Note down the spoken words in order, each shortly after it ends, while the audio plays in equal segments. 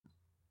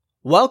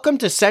Welcome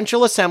to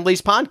Central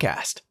Assembly's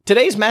podcast.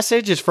 Today's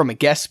message is from a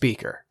guest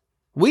speaker.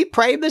 We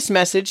pray this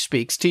message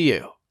speaks to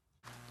you.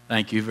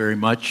 Thank you very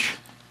much.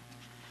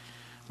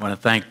 I want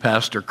to thank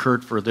Pastor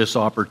Kurt for this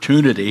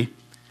opportunity.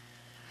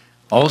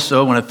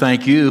 Also, I want to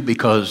thank you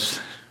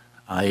because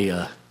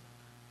I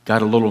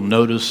got a little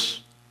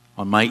notice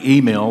on my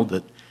email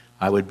that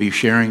I would be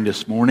sharing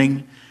this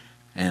morning.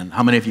 And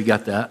how many of you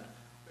got that?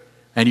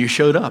 And you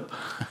showed up.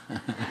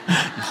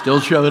 You still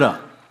showed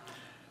up.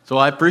 So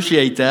I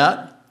appreciate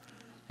that.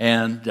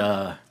 And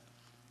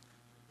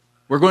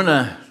we're going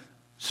to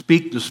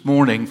speak this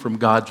morning from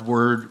God's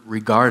Word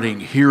regarding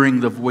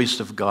hearing the voice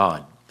of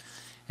God.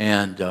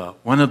 And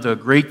one of the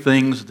great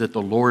things that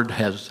the Lord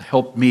has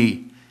helped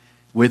me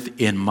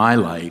with in my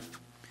life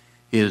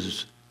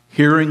is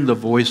hearing the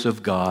voice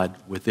of God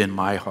within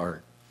my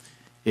heart.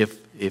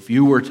 If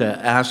you were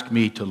to ask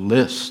me to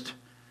list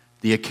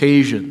the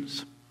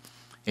occasions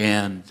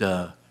and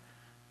the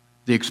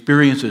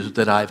experiences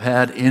that I've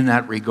had in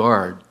that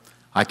regard,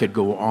 I could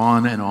go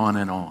on and on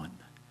and on.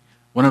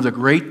 One of the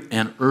great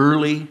and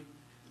early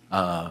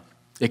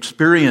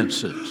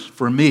experiences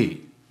for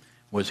me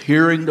was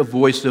hearing the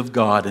voice of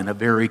God in a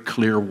very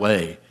clear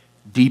way,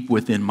 deep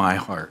within my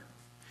heart.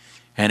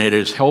 And it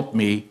has helped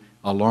me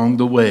along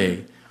the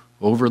way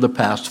over the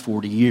past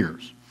 40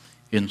 years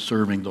in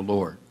serving the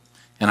Lord.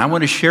 And I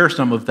want to share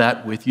some of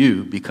that with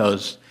you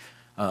because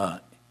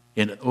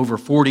in over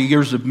 40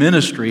 years of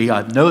ministry,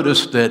 I've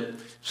noticed that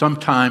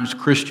sometimes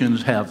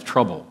Christians have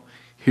trouble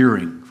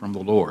hearing from the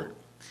Lord.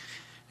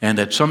 And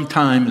that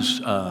sometimes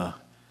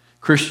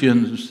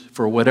Christians,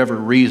 for whatever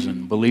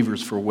reason,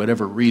 believers for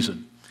whatever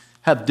reason,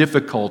 have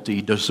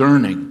difficulty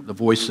discerning the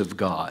voice of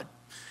God.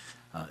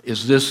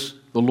 Is this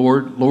the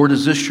Lord? Lord,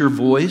 is this your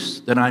voice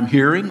that I'm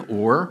hearing?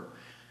 Or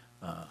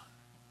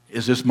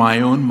is this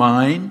my own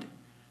mind?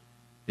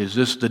 Is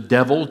this the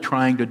devil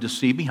trying to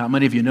deceive me? How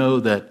many of you know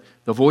that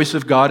the voice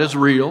of God is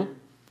real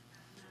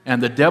and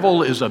the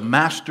devil is a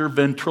master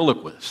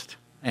ventriloquist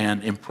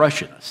and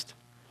impressionist?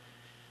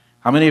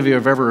 How many of you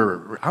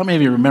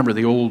remember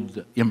the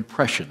old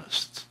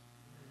impressionists?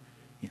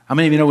 How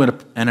many of you know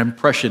what an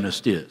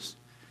impressionist is?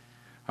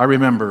 I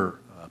remember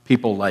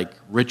people like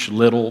Rich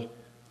Little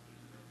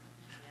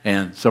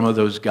and some of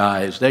those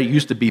guys. They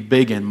used to be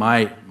big in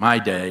my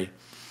day.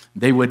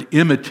 They would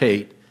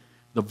imitate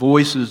the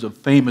voices of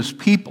famous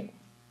people,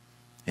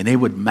 and they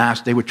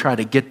would try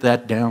to get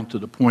that down to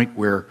the point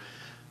where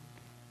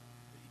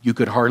you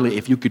could hardly,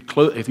 if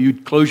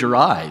you'd close your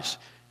eyes,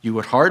 you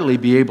would hardly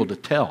be able to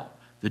tell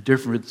the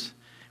difference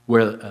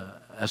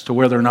as to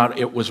whether or not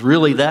it was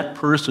really that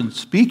person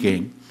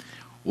speaking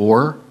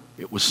or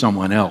it was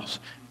someone else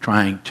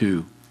trying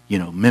to,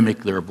 mimic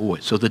their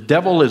voice. So the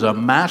devil is a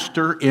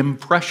master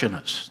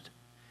impressionist.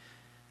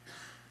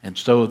 And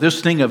so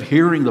this thing of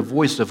hearing the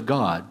voice of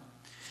God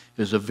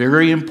is a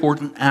very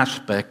important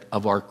aspect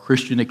of our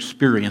Christian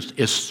experience,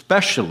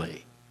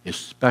 especially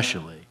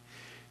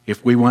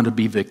if we want to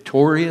be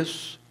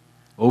victorious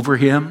over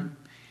him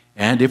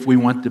and if we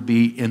want to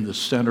be in the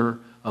center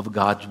of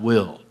God's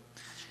will.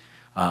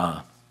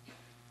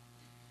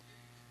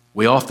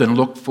 We often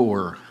look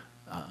for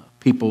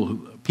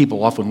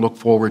people often look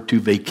forward to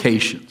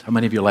vacations. How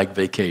many of you like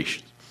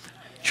vacations?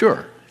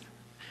 Sure.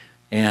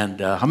 And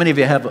how many of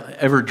you have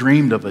ever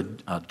dreamed of a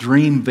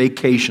dream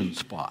vacation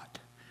spot?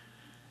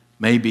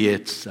 Maybe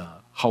it's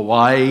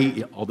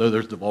Hawaii, although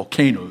there's the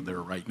volcano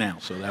there right now,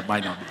 so that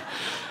might not be.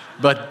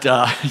 But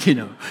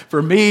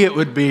for me, it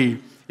would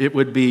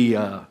be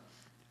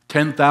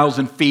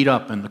 10,000 feet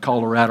up in the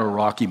Colorado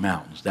Rocky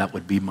Mountains. That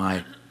would be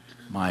my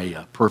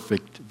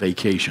perfect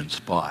vacation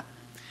spot.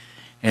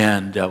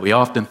 And we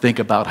often think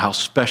about how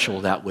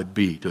special that would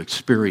be to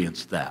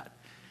experience that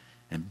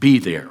and be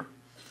there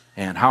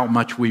and how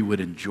much we would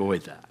enjoy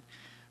that.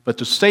 But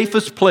the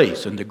safest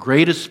place and the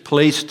greatest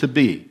place to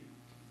be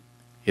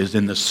is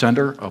in the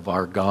center of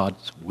our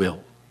God's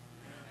will.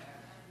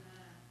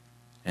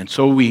 And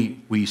so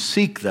we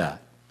seek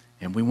that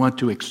and we want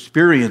to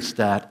experience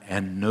that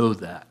and know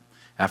that.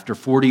 After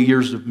 40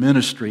 years of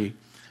ministry,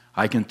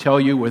 I can tell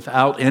you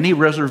without any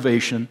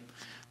reservation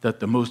that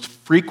the most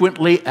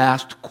frequently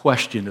asked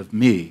question of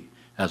me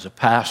as a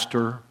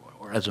pastor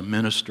or as a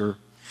minister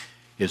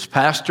is,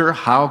 Pastor,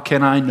 how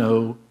can I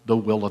know the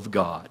will of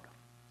God?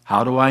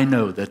 How do I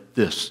know that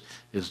this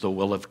is the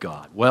will of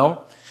God?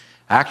 Well,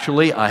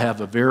 actually, I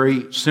have a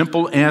very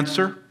simple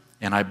answer,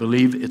 and I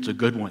believe it's a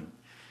good one.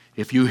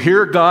 If you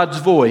hear God's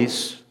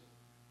voice,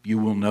 you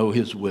will know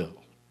his will.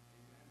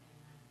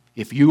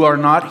 If you are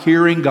not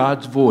hearing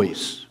God's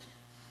voice,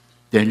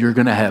 then you're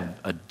going to have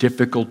a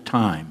difficult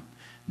time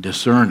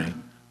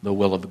discerning the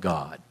will of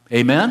God.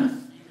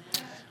 Amen?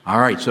 All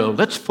right, so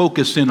let's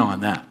focus in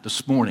on that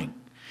this morning.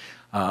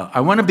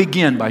 I want to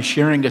begin by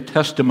sharing a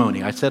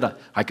testimony. I said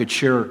I could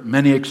share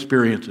many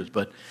experiences,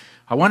 but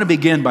I want to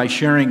begin by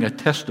sharing a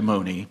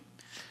testimony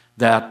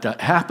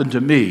that happened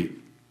to me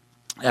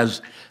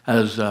as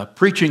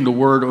preaching the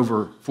word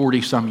over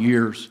 40-some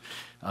years.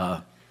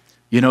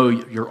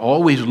 You're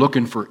always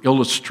looking for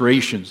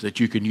illustrations that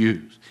you can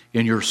use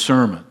in your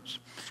sermons.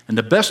 And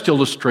the best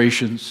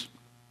illustrations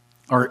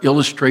are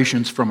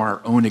illustrations from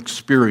our own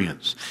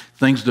experience,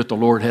 things that the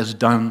Lord has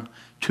done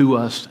to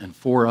us and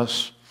for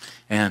us,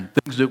 and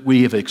things that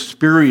we have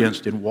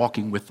experienced in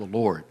walking with the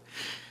Lord.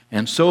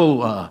 And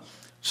so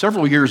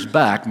several years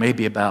back,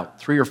 maybe about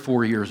 3 or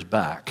 4 years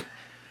back,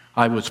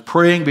 I was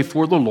praying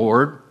before the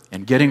Lord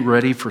and getting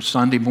ready for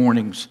Sunday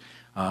morning's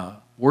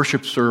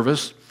worship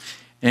service.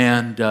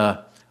 And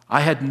I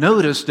had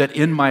noticed that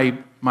in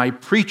my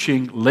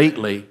preaching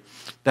lately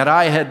that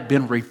I had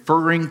been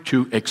referring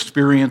to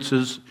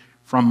experiences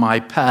from my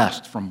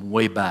past, from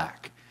way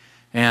back.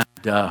 And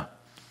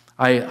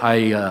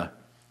I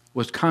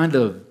was kind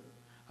of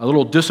a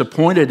little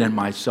disappointed in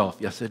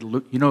myself. I said,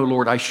 "Look,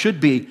 Lord, I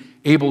should be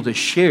able to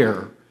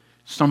share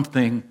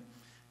something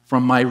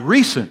from my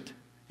recent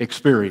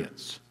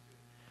experience."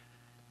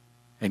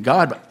 And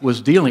God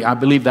was dealing, I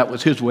believe that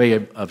was His way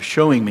of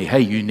showing me, hey,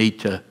 you need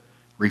to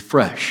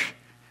refresh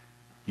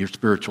your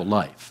spiritual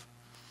life.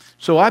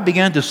 So I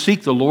began to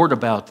seek the Lord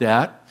about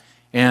that,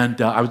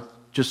 and I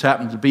just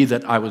happened to be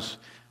that I was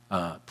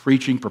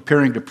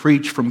preparing to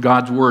preach from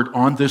God's Word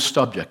on this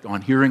subject,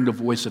 on hearing the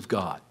voice of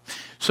God.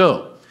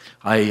 So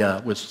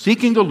I was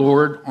seeking the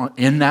Lord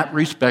in that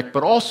respect,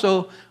 but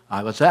also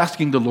I was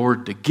asking the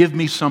Lord to give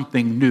me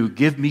something new,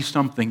 give me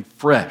something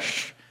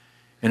fresh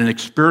in an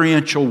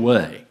experiential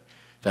way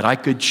that I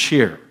could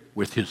share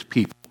with His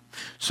people.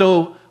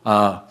 So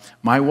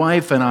my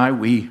wife and I,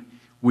 we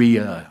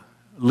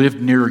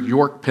lived near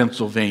York,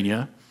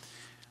 Pennsylvania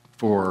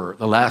for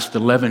the last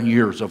 11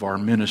 years of our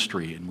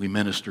ministry, and we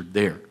ministered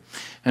there.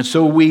 And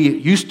so we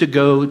used to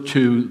go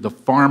to the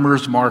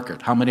farmer's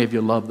market. How many of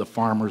you love the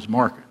farmer's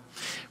market?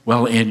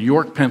 Well, in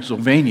York,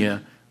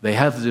 Pennsylvania, they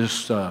have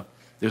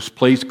this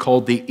place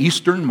called the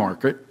Eastern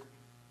Market,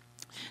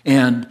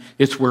 and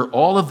it's where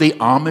all of the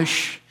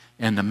Amish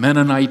and the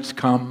Mennonites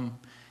come,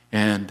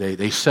 and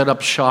they set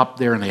up shop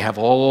there, and they have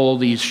all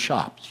these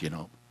shops,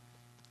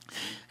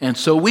 And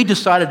so we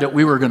decided that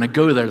we were going to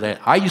go there.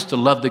 I used to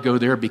love to go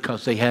there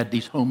because they had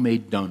these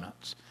homemade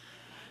donuts.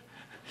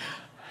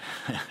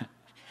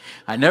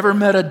 I never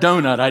met a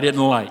donut I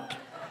didn't like,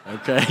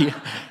 okay?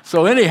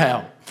 So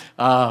anyhow,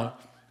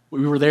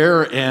 we were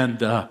there,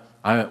 and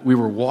we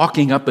were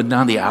walking up and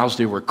down the aisles.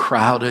 They were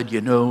crowded,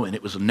 and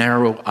it was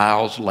narrow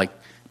aisles, like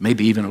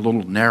maybe even a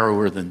little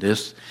narrower than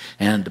this.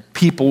 And the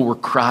people were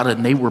crowded,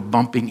 and they were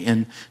bumping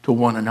into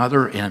one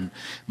another. And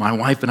my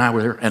wife and I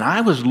were there, and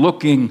I was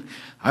looking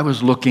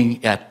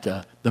at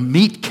the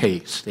meat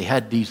case. They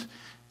had the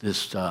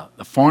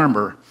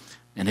farmer,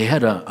 and they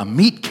had a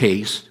meat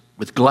case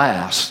with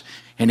glass,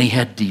 and he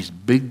had these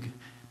big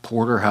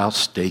porterhouse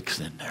steaks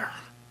in there.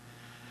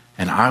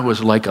 And I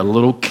was like a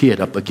little kid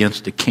up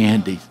against the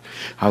candy.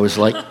 I was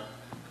like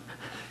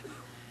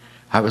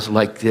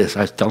this.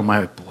 I was telling my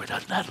wife, boy,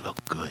 doesn't that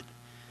look good?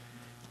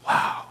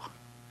 Wow.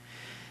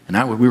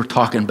 And we were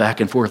talking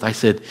back and forth. I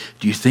said,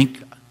 do you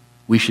think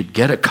we should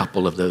get a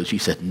couple of those? He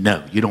said,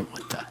 no, you don't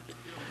want that.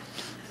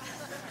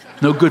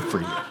 No good for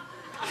you.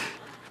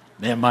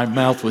 Man, my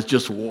mouth was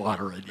just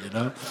watering,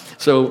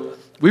 So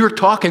we were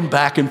talking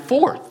back and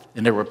forth.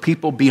 And there were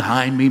people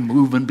behind me,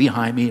 moving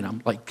behind me, and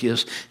I'm like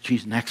this.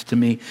 She's next to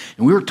me.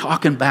 And we were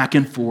talking back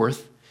and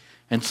forth.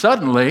 And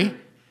suddenly,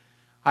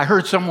 I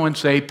heard someone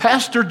say,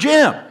 Pastor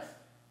Jim.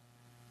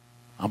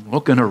 I'm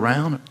looking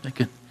around, I'm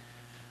thinking,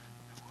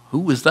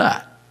 who was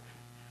that?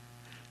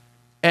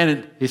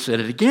 And he said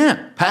it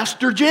again,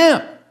 Pastor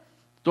Jim.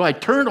 So I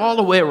turned all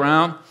the way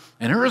around,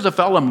 and there was a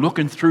fellow I'm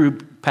looking through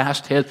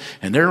past head,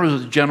 and there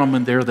was a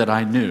gentleman there that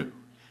I knew.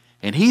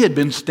 And he had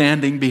been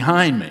standing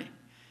behind me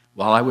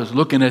while I was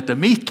looking at the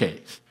meat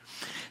case.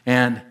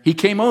 And he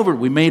came over.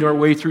 We made our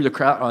way through the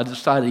crowd on the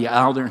side of the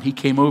aisle there, and he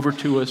came over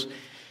to us,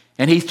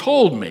 and he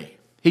told me,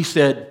 he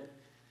said,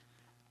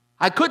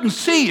 I couldn't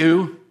see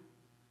you,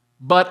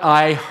 but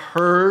I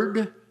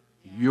heard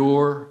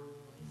your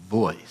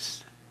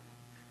voice,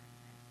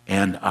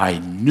 and I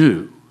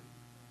knew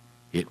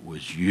it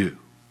was you.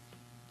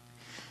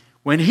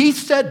 When he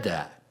said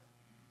that,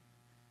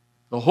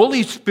 the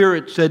Holy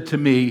Spirit said to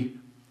me,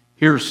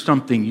 here's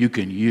something you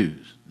can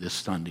use this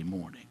Sunday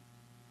morning.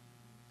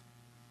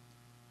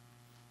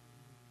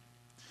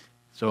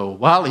 So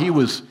while he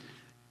was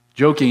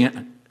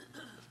joking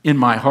in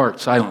my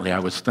heart silently, I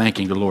was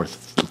thanking the Lord.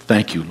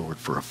 Thank you, Lord,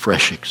 for a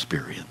fresh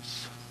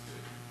experience.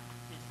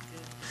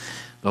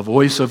 The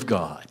voice of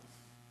God.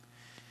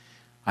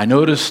 I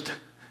noticed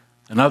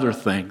another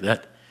thing,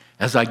 that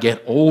as I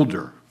get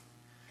older,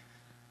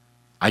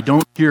 I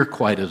don't hear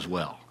quite as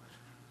well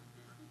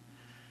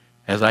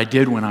as I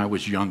did when I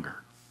was younger.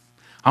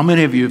 How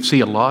many of you see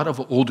a lot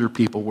of older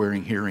people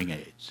wearing hearing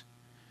aids?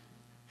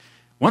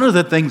 One of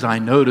the things I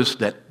noticed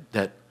that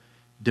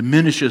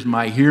diminishes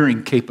my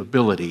hearing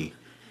capability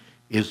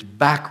is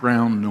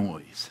background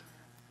noise.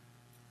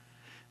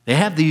 They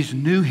have these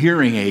new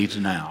hearing aids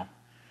now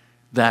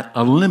that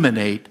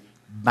eliminate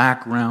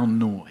background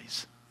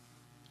noise.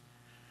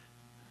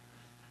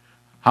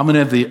 How many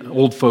of the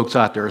old folks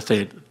out there are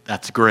saying,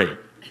 that's great?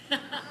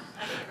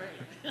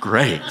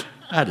 Great.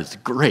 That is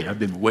great. I've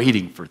been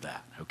waiting for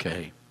that,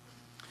 okay?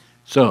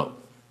 So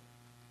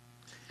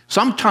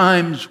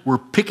Sometimes we're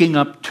picking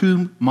up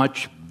too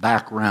much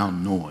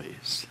background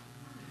noise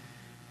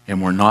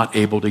and we're not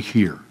able to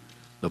hear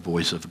the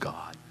voice of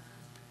God.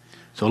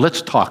 So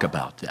let's talk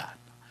about that.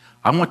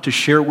 I want to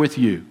share with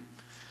you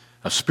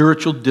a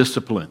spiritual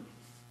discipline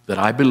that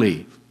I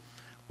believe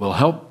will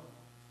help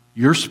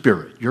your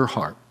spirit, your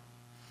heart,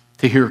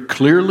 to hear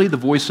clearly the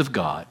voice of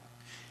God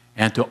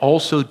and to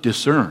also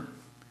discern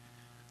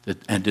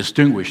and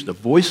distinguish the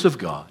voice of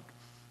God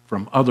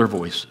from other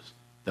voices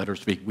that are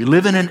speaking. We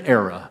live in an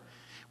era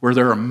where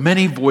there are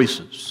many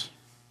voices,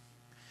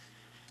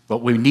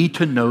 but we need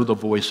to know the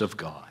voice of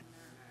God.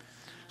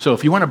 So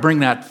if you want to bring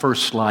that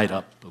first slide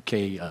up,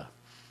 okay,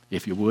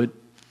 if you would.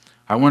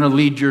 I want to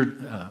lead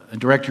and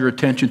direct your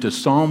attention to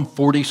Psalm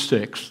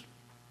 46.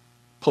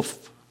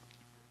 Poof.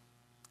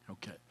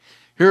 Okay.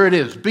 Here it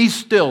is. Be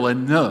still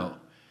and know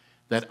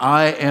that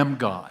I am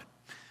God.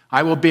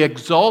 I will be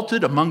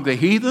exalted among the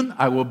heathen.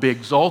 I will be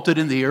exalted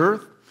in the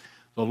earth.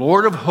 The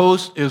Lord of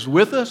hosts is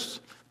with us.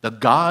 The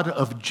God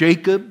of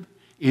Jacob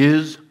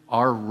is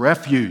our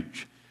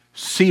refuge.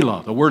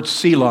 Selah. The word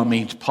Selah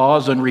means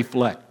pause and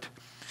reflect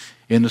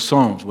in the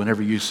Psalms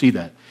whenever you see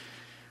that.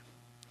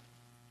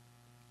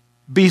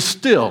 Be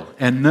still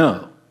and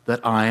know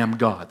that I am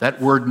God.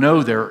 That word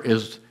know there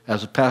is,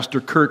 as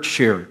Pastor Kurt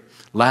shared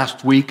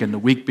last week and the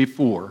week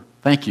before.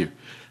 Thank you.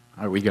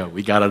 There we go.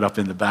 We got it up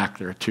in the back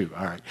there too.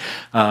 All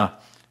right.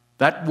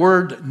 That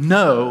word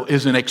know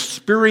is an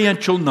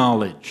experiential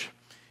knowledge.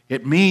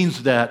 It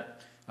means that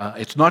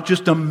it's not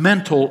just a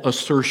mental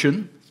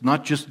assertion. It's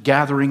not just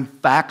gathering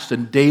facts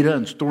and data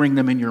and storing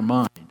them in your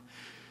mind.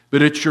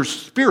 But it's your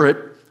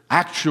spirit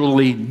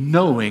actually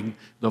knowing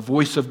the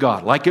voice of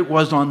God, like it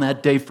was on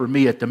that day for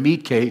me at the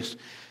meat case,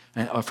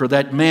 for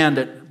that man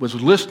that was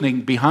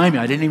listening behind me.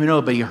 I didn't even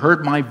know, but he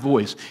heard my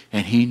voice,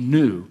 and he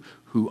knew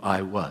who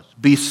I was.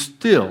 Be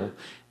still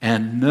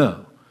and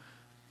know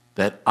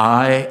that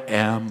I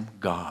am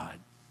God.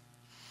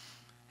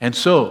 And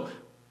so,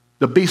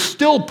 the be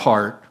still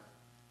part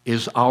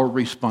is our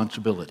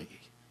responsibility.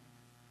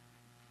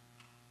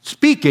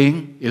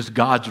 Speaking is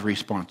God's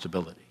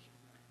responsibility.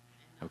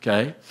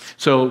 Okay?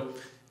 So,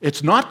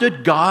 it's not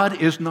that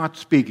God is not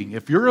speaking.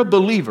 If you're a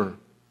believer,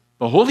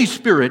 the Holy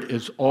Spirit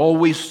is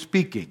always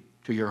speaking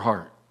to your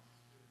heart.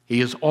 He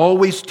is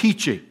always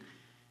teaching.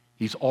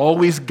 He's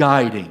always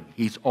guiding.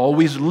 He's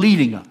always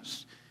leading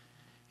us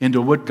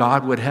into what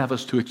God would have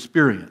us to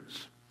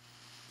experience.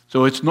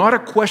 So it's not a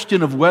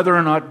question of whether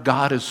or not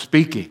God is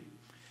speaking.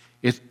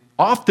 It's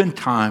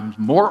oftentimes,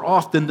 more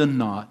often than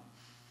not,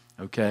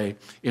 okay,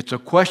 it's a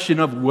question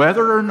of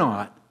whether or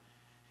not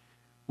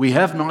we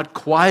have not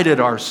quieted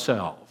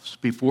ourselves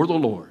before the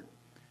Lord.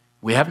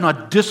 We have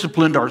not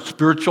disciplined our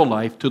spiritual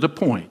life to the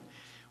point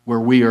where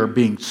we are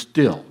being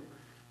still.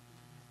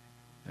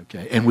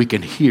 Okay, and we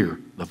can hear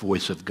the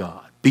voice of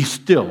God. Be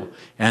still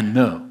and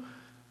know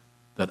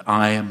that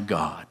I am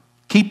God.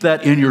 Keep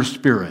that in your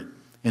spirit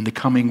in the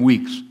coming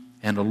weeks,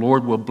 and the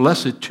Lord will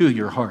bless it to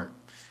your heart.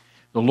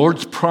 The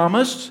Lord's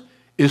promise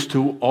is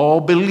to all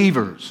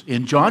believers.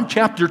 In John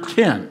chapter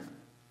 10,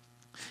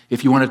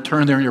 if you want to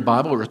turn there in your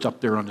Bible, or it's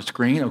up there on the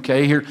screen,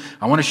 okay, here,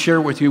 I want to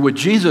share with you what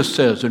Jesus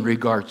says in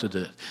regards to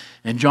this.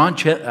 In John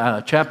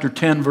chapter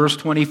 10, verse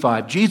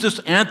 25, Jesus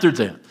answered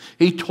them.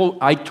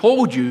 I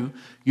told you,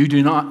 you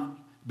do not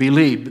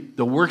believe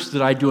the works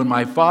that I do in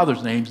my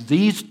Father's name.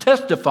 These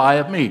testify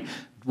of me.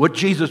 What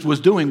Jesus was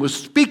doing was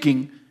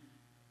speaking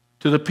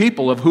to the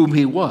people of whom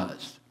he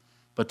was,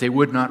 but they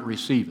would not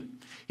receive it.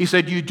 He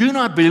said, you do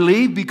not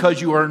believe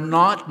because you are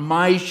not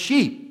my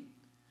sheep.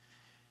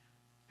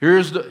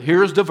 Here's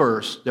the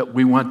verse that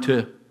we want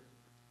to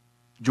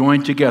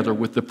join together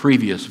with the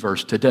previous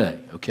verse today,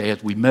 okay,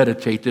 as we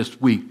meditate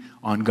this week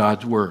on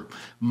God's Word.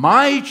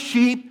 My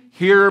sheep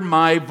hear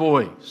my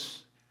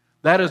voice.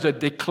 That is a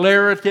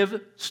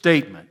declarative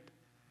statement.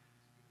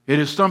 It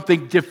is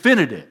something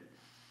definitive.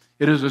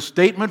 It is a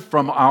statement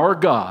from our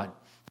God.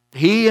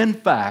 He, in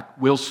fact,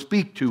 will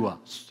speak to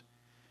us.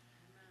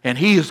 And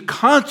He is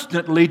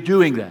constantly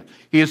doing that.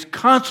 He is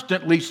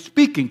constantly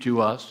speaking to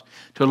us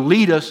to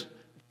lead us,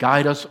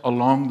 guide us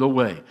along the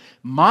way.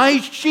 My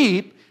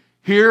sheep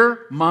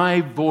hear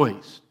my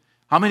voice.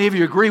 How many of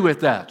you agree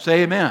with that?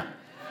 Say amen.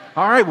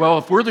 All right, well,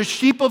 if we're the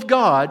sheep of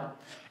God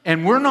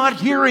and we're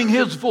not hearing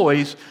His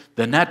voice,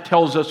 then that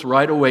tells us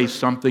right away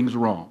something's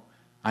wrong.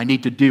 I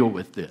need to deal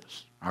with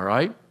this, all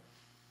right?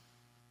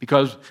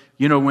 Because,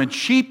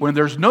 when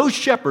there's no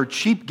shepherd,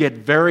 sheep get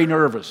very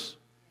nervous.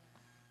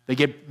 They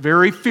get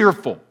very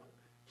fearful.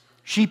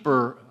 Sheep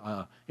are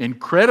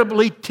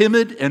incredibly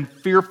timid and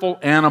fearful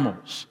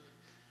animals.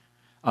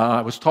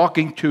 I was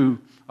talking to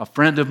a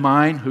friend of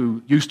mine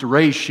who used to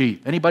raise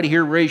sheep. Anybody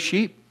here raise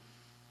sheep?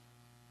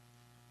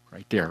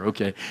 Right there,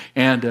 okay.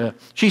 And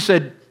she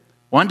said,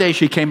 one day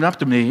she came up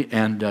to me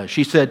and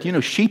she said,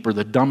 sheep are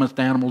the dumbest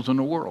animals in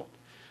the world.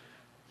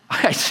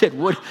 I said,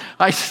 what?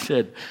 I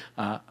said,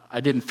 I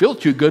didn't feel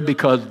too good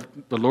because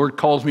the Lord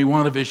calls me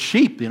one of His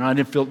sheep. I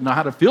didn't know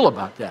how to feel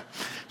about that.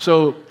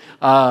 So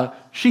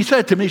she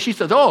said to me, she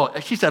said,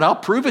 I'll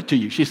prove it to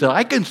you. She said,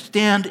 I can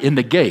stand in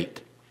the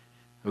gate,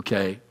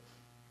 okay,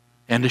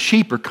 and the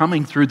sheep are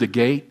coming through the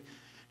gate.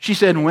 She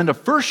said, when the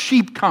first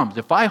sheep comes,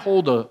 if I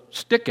hold a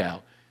stick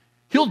out,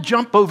 he'll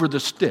jump over the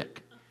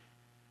stick.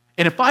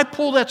 And if I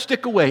pull that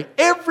stick away,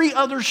 every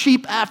other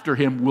sheep after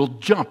him will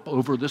jump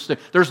over the stick.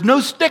 There's no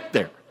stick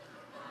there.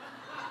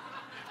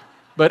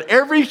 But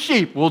every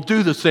sheep will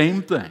do the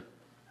same thing.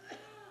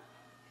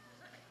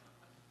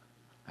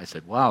 I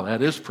said, wow,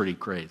 that is pretty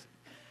crazy.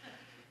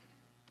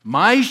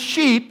 My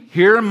sheep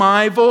hear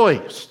my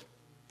voice,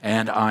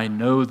 and I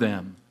know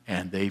them,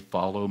 and they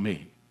follow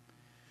me.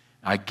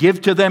 I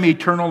give to them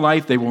eternal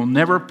life. They will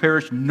never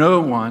perish.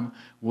 No one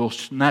will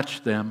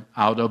snatch them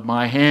out of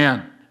my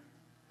hand.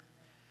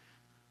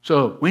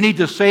 So we need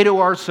to say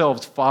to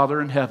ourselves,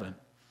 Father in heaven,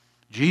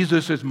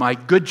 Jesus is my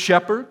good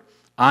shepherd.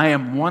 I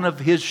am one of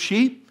his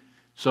sheep.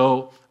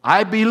 So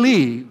I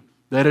believe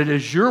that it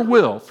is your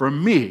will for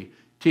me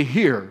to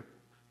hear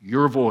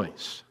your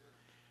voice.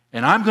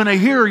 And I'm going to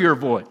hear your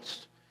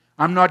voice.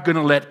 I'm not going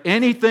to let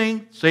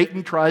anything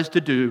Satan tries to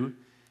do.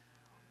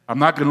 I'm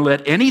not going to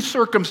let any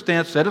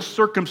set of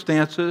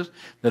circumstances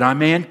that I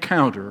may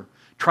encounter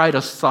try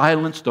to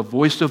silence the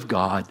voice of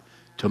God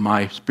to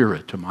my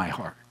spirit, to my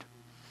heart.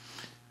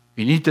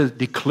 We need to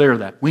declare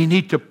that. We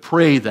need to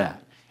pray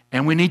that.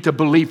 And we need to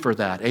believe for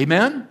that.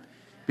 Amen?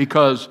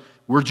 Because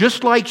we're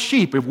just like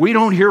sheep. If we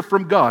don't hear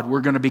from God,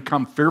 we're going to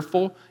become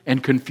fearful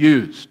and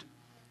confused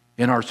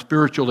in our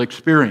spiritual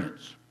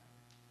experience.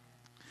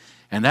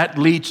 And that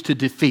leads to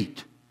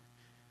defeat.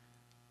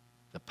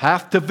 The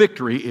path to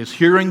victory is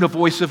hearing the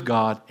voice of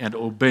God and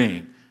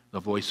obeying the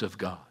voice of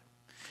God.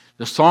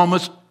 The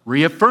psalmist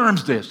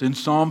reaffirms this in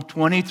Psalm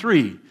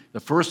 23, the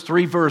first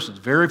 3 verses,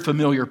 very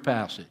familiar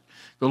passage.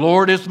 The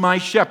Lord is my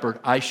shepherd,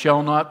 I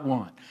shall not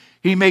want.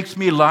 He makes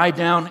me lie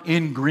down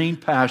in green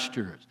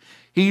pastures.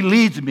 He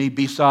leads me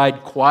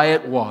beside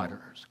quiet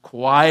waters.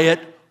 Quiet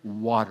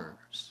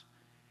waters.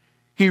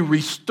 He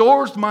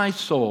restores my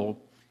soul.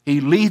 He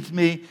leads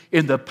me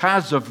in the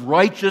paths of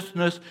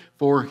righteousness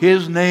for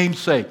his name's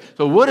sake.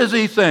 So what is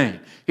he saying?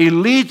 He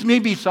leads me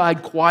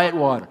beside quiet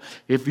water.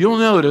 If you'll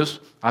notice,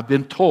 I've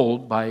been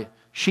told by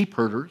sheep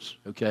herders,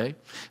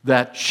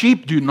 that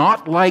sheep do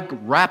not like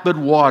rapid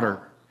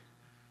water.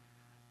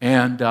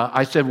 And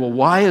I said, well,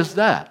 why is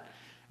that?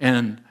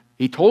 And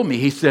he told me,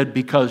 he said,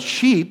 because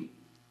sheep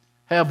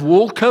have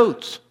wool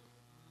coats.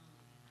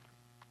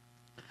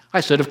 I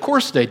said, of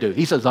course they do.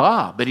 He says,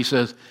 but he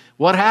says,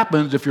 what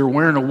happens if you're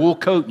wearing a wool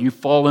coat and you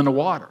fall in the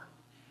water?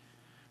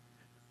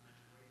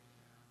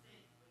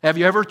 Have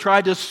you ever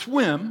tried to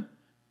swim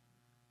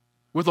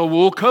with a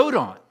wool coat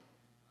on?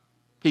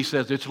 He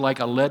says it's like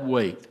a lead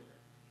weight.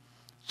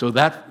 So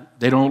that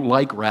they don't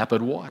like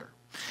rapid water.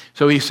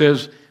 So he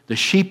says the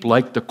sheep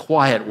like the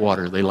quiet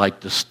water. They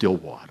like the still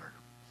water.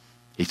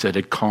 He said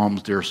it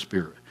calms their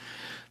spirit.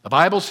 The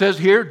Bible says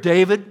here,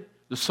 David,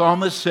 the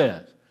psalmist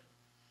says,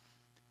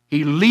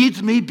 he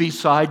leads me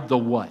beside the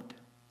what?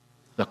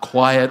 The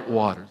quiet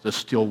water, the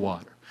still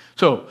water.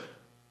 So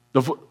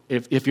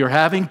if you're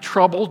having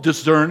trouble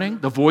discerning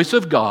the voice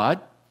of God,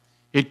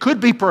 it could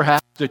be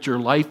perhaps that your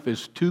life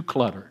is too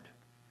cluttered.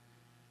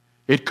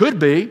 It could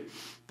be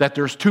that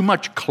there's too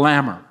much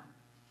clamor.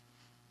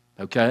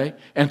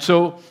 And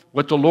so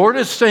what the Lord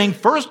is saying,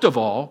 first of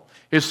all,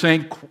 is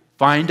saying,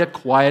 find a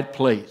quiet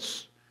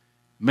place.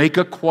 Make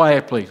a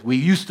quiet place. We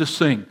used to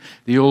sing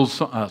the old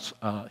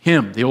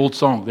hymn, the old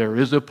song, there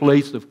is a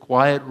place of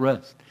quiet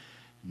rest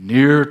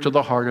near to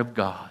the heart of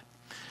God,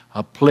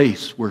 a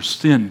place where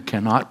sin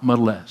cannot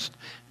molest,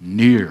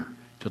 near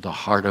to the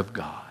heart of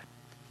God.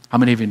 How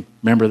many of you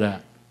remember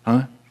that?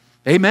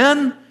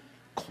 Amen?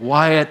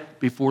 Quiet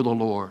before the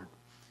Lord.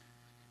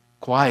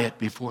 Quiet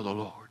before the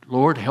Lord.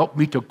 Lord, help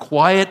me to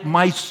quiet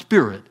my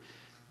spirit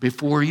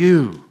before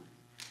you.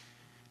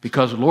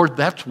 Because, Lord,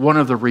 that's one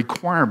of the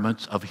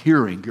requirements of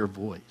hearing your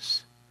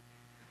voice.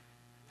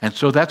 And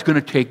so that's going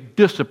to take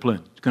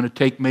discipline. It's going to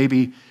take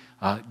maybe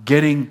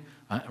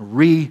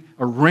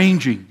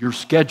rearranging your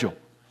schedule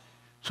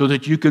so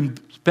that you can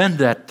spend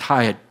that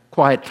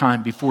quiet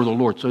time before the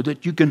Lord, so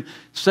that you can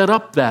set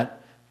up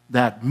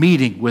that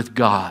meeting with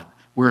God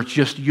where it's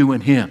just you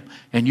and him,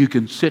 and you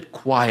can sit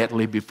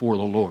quietly before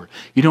the Lord.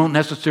 You don't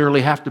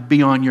necessarily have to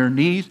be on your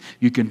knees.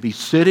 You can be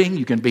sitting,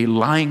 you can be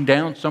lying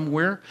down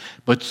somewhere,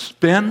 but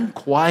spend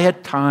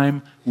quiet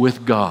time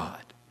with God.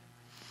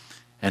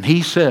 And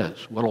he says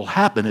what will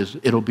happen is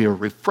it'll be a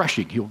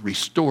refreshing. He'll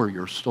restore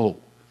your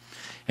soul.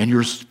 And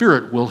your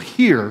spirit will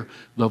hear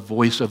the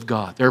voice of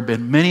God. There have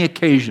been many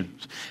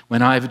occasions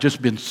when I've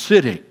just been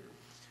sitting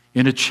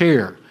in a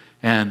chair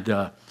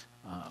and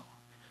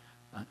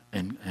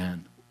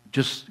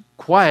just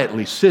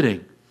quietly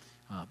sitting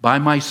by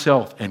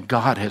myself, and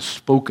God has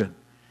spoken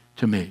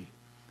to me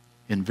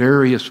in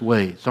various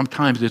ways.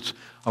 Sometimes it's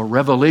a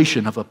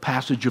revelation of a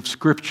passage of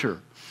Scripture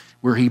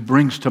where he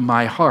brings to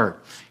my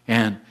heart,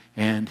 and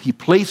he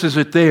places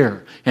it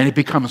there, and it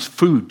becomes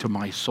food to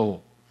my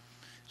soul.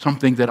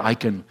 Something that I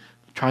can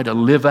try to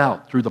live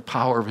out through the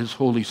power of his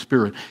Holy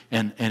Spirit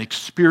and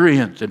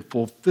experience and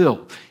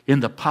fulfill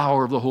in the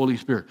power of the Holy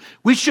Spirit.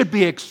 We should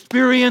be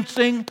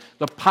experiencing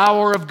the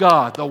power of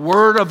God, the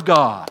Word of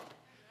God.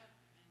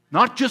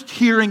 Not just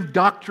hearing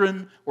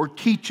doctrine or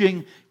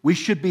teaching. We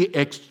should be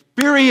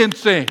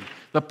experiencing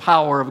the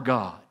power of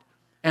God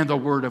and the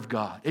Word of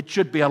God. It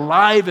should be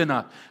alive in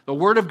us. The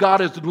Word of God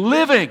is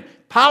living,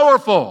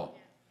 powerful.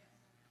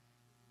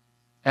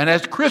 And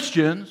as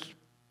Christians,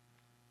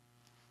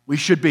 we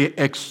should be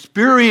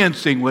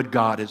experiencing what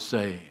God is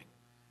saying.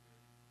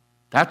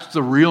 That's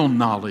the real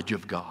knowledge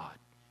of God.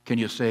 Can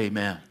you say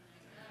amen?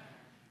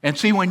 And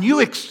see, when you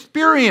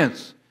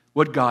experience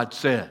what God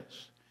says,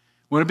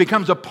 when it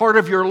becomes a part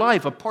of your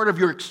life, a part of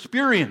your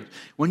experience,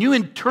 when you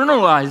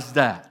internalize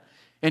that,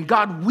 and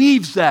God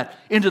weaves that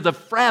into the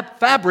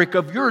fabric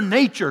of your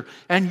nature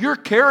and your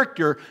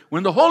character,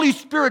 when the Holy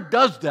Spirit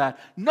does that,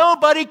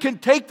 nobody can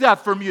take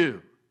that from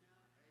you.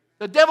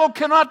 The devil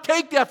cannot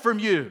take that from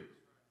you.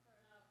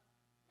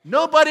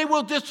 Nobody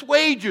will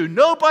dissuade you.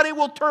 Nobody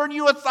will turn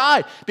you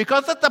aside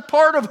because that's a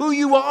part of who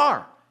you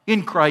are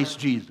in Christ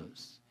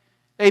Jesus.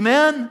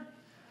 Amen?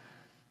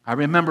 I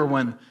remember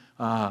when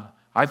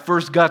I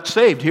first got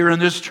saved here in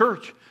this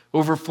church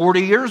over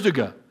 40 years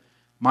ago.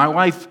 My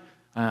wife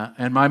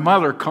and my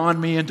mother conned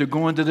me into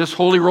going to this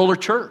Holy Roller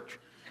church.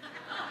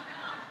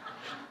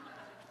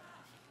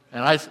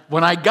 And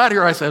when I got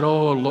here, I said,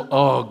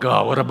 oh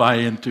God, what am I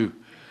into?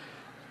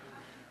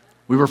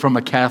 We were from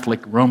a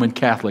Roman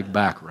Catholic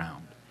background.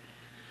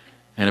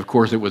 And of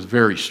course, it was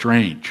very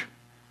strange.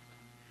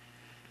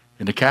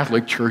 In the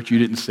Catholic church, you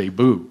didn't say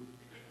boo.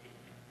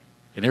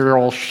 And they were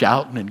all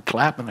shouting and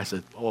clapping. I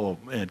said, oh,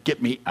 man,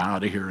 get me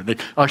out of here. And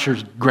the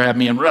ushers grabbed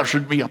me and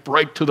ushered me up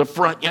right to the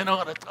front, you know.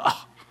 And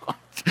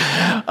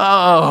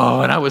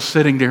and I was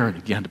sitting there and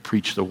began to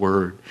preach the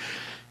word.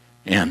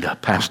 And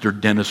Pastor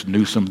Dennis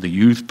Newsom, the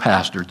youth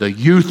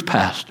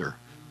pastor,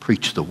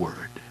 preached the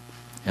word.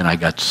 And I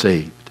got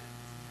saved.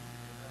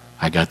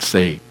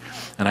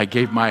 And I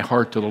gave my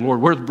heart to the Lord.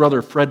 Where's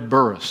Brother Fred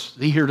Burris?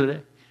 Is he here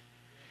today?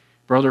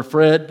 Brother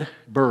Fred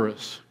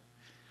Burris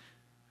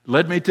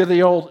led me to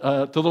the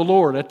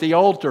Lord at the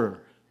altar.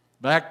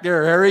 Back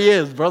there. There he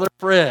is, Brother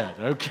Fred.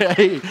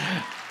 Okay.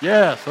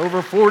 Yes,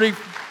 over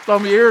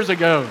 40-some years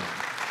ago.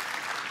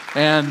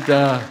 And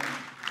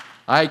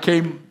I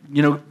came,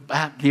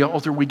 at the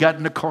altar. We got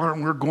in the car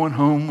and we were going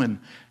home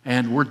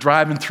and we're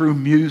driving through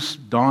Muse,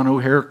 Don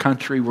O'Hare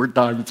country. We're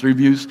driving through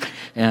Muse.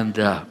 And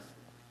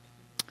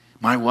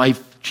my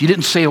wife, she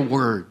didn't say a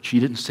word. She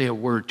didn't say a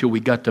word till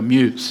we got to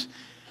Muse.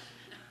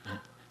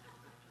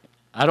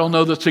 I don't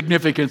know the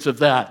significance of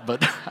that,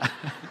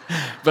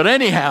 but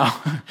anyhow,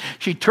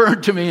 she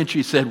turned to me and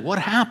she said, what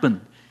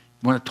happened?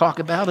 You want to talk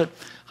about it?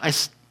 I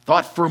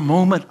thought for a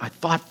moment,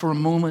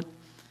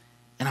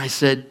 and I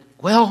said,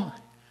 well,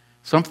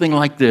 something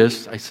like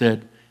this. I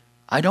said,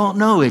 I don't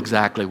know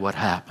exactly what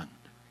happened.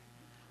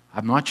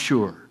 I'm not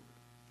sure.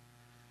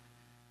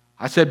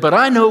 I said, but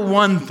I know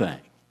one thing.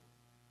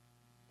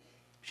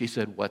 She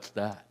said, what's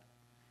that?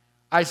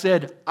 I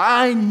said,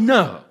 I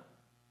know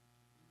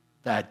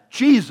that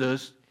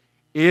Jesus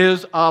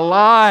is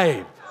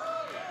alive.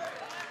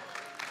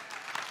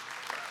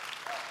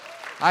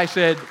 I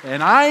said,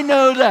 and I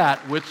know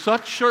that with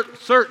such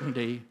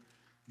certainty,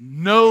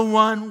 no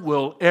one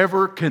will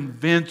ever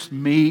convince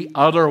me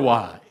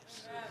otherwise.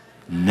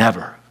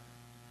 Never.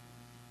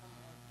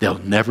 They'll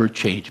never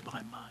change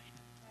my mind.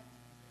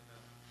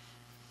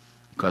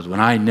 Because when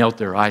I knelt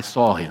there, I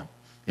saw him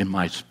in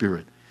my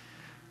spirit.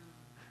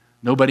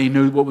 Nobody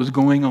knew what was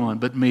going on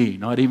but me,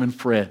 not even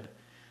Fred.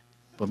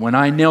 But when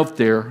I knelt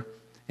there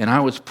and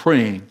I was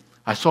praying,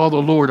 I saw the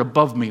Lord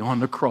above me on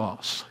the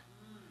cross.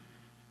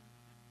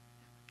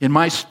 In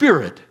my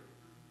spirit,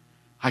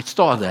 I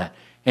saw that.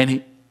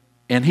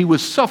 And he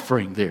was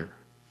suffering there.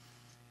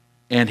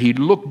 And he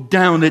looked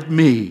down at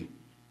me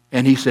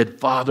and he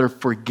said, Father,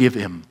 forgive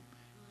him,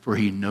 for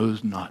he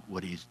knows not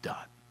what he's done.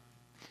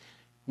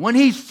 When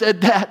he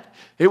said that,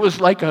 it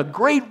was like a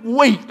great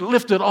weight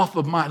lifted off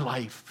of my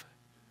life.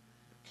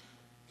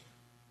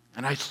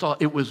 And I saw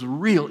it was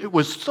real. It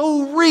was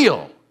so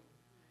real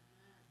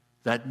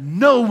that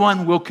no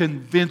one will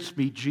convince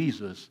me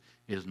Jesus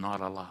is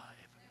not alive.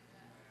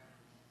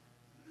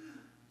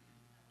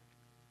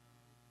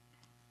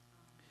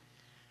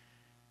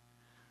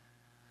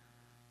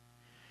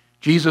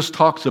 Jesus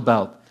talks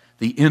about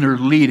the inner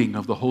leading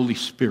of the Holy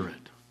Spirit.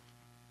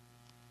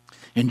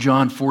 In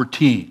John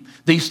 14,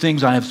 these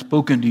things I have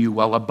spoken to you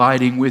while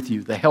abiding with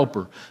you, the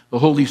Helper, the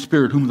Holy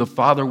Spirit, whom the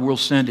Father will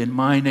send in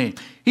my name.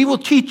 He will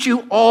teach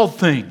you all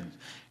things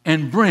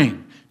and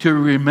bring to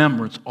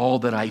remembrance all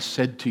that I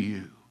said to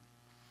you.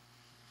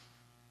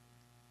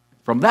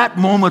 From that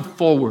moment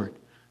forward,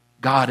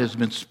 God has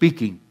been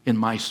speaking in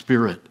my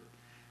spirit.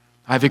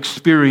 I've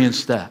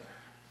experienced that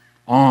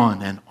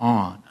on and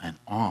on and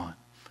on.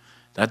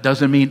 That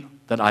doesn't mean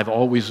that I've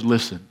always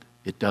listened.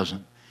 It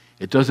doesn't.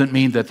 It doesn't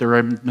mean that there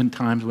have been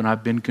times when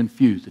I've been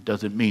confused. It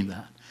doesn't mean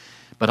that.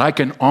 But I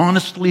can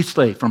honestly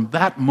say from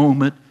that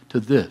moment to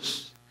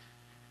this,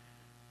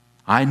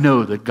 I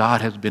know that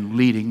God has been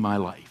leading my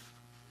life,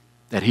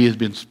 that he has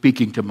been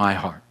speaking to my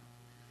heart,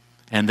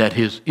 and that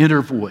his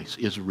inner voice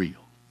is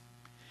real.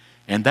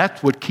 And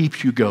that's what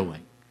keeps you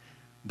going.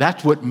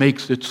 That's what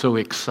makes it so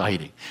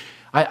exciting.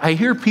 I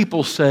hear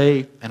people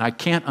say, and I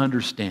can't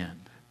understand,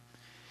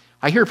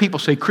 I hear people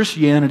say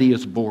Christianity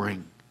is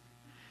boring.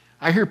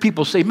 I hear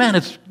people say,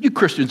 man, you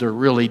Christians are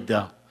really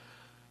dumb.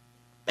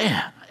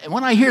 Man, and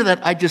when I hear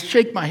that, I just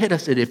shake my head. I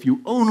said, if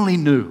you only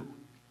knew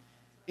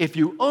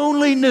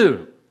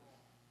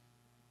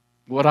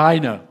what I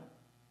know,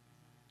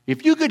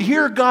 if you could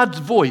hear God's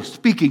voice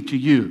speaking to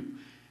you,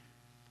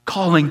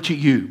 calling to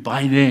you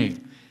by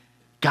name,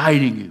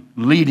 guiding you,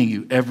 leading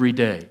you every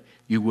day,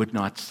 you would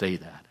not say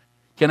that.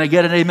 Can I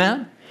get an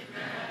amen?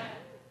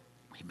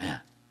 Amen.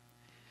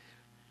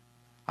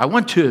 I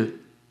want to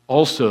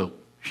also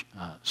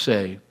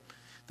say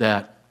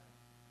that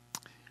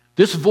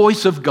this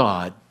voice of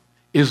God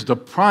is the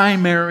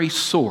primary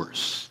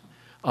source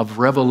of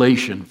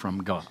revelation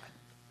from God.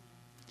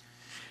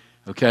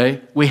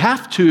 Okay? We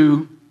have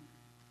to,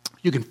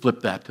 you can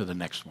flip that to the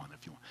next one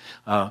if you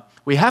want.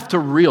 We have to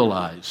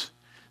realize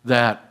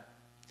that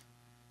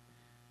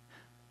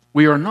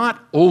we are not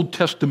Old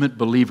Testament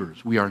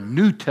believers. We are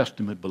New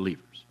Testament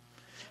believers.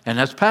 And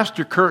as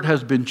Pastor Kurt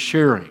has been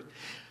sharing,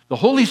 the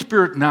Holy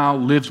Spirit now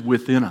lives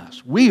within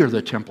us. We are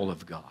the temple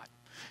of God.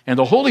 And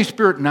the Holy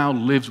Spirit now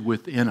lives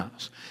within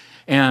us.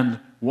 And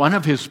one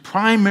of his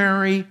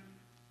primary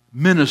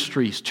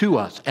ministries to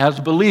us as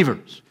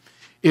believers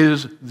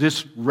is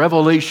this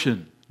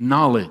revelation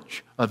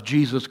knowledge of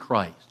Jesus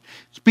Christ,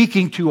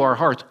 speaking to our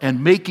hearts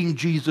and making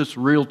Jesus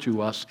real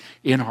to us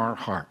in our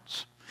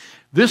hearts.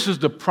 This is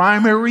the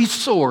primary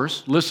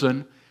source,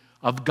 listen,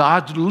 of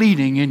God's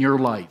leading in your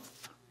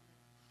life.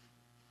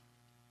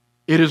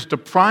 It is the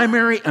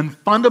primary and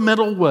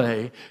fundamental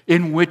way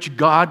in which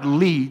God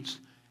leads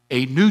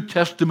a New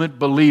Testament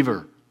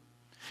believer.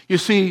 You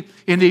see,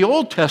 in the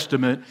Old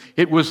Testament,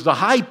 it was the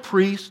high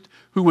priest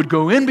who would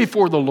go in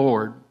before the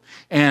Lord,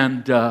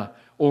 and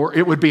or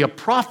it would be a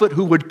prophet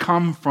who would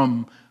come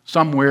from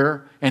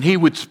somewhere, and he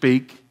would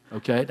speak.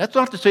 Okay, that's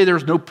not to say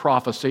there's no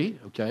prophecy.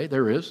 Okay,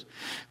 there is,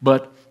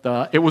 but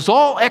it was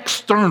all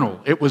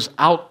external. It was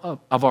out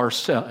of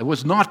ourselves. It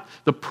was not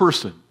the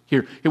person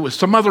here. It was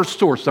some other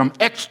source, some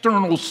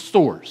external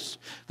source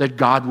that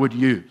God would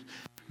use.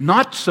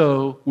 Not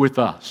so with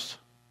us.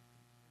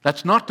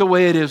 That's not the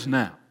way it is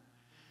now.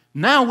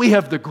 Now we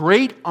have the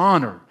great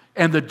honor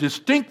and the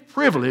distinct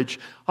privilege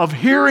of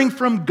hearing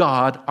from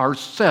God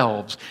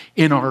ourselves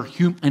in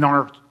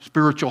our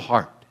spiritual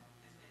heart.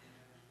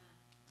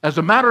 As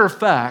a matter of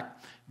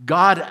fact,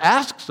 God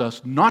asks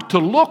us not to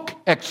look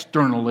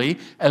externally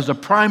as a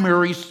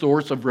primary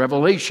source of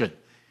revelation.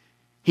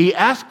 He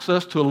asks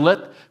us to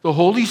let the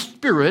Holy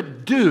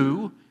Spirit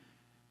do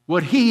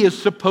what He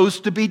is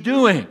supposed to be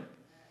doing.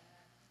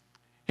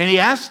 And He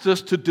asks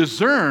us to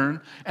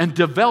discern and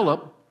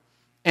develop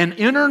an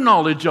inner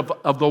knowledge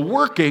of the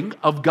working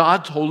of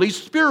God's Holy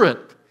Spirit.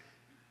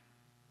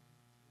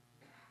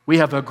 We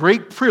have a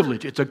great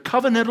privilege. It's a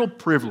covenantal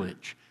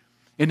privilege.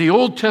 In the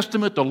Old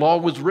Testament, the law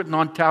was written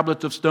on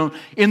tablets of stone.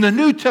 In the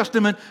New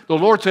Testament, the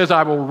Lord says,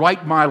 I will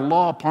write my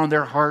law upon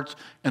their hearts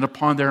and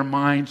upon their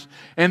minds,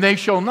 and they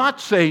shall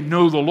not say,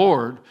 know the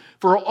Lord,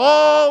 for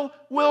all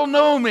will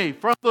know me,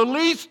 from the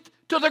least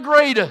to the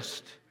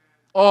greatest.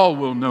 All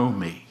will know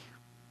me.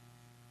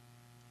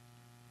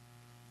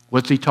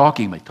 What's he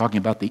talking about? He's talking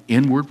about the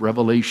inward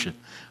revelation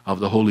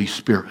of the Holy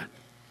Spirit.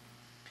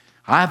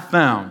 I've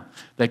found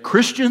that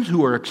Christians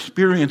who are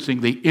experiencing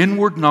the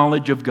inward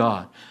knowledge of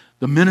God,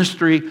 the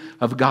ministry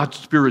of God's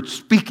Spirit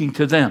speaking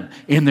to them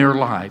in their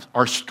lives,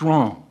 are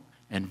strong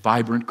and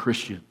vibrant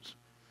Christians.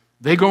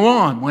 They go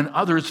on when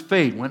others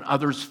fade, when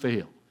others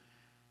fail.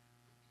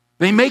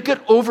 They make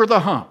it over the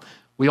hump.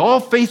 We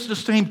all face the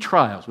same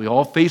trials. We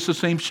all face the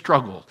same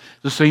struggles,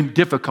 the same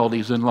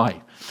difficulties in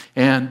life.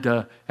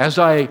 And as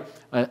I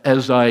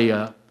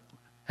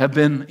have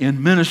been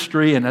in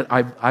ministry and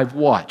I've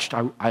watched.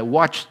 I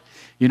watched,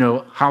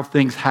 how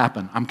things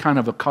happen. I'm kind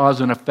of a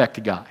cause and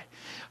effect guy.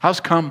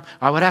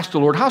 I would ask the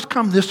Lord, how's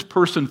come this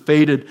person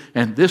faded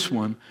and this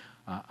one,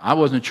 I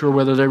wasn't sure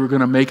whether they were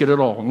going to make it at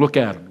all. And look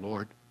at them,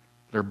 Lord.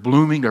 They're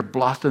blooming, they're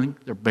blossoming,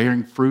 they're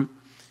bearing fruit.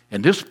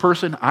 And this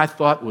person I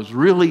thought was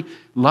really,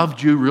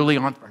 loved you, really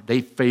on,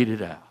 they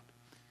faded out.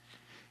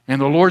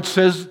 And the Lord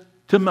says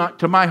to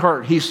my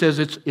heart, He says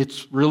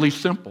it's really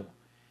simple.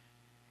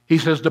 He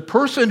says the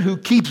person who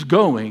keeps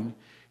going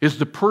is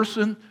the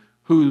person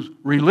whose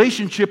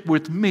relationship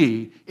with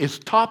me is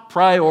top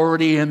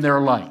priority in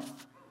their life.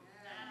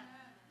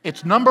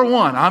 It's number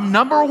one. I'm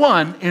number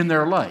one in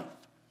their life.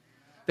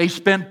 They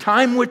spend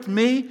time with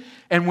me,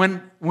 and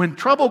when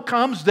trouble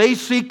comes, they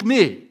seek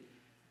me.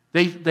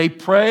 They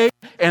pray,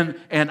 and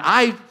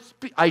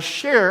I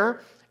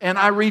share, and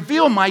I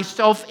reveal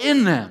myself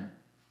in them.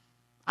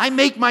 I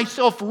make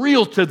myself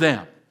real to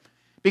them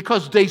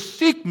because they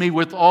seek me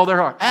with all their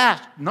heart.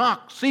 Ask,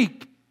 knock,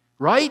 seek,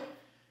 right?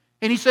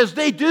 And He says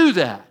they do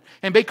that.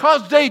 And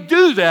because they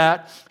do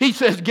that, He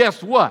says,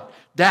 guess what?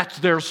 That's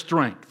their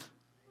strength.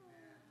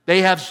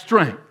 They have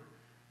strength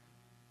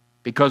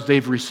because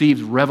they've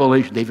received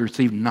revelation. They've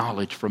received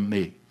knowledge from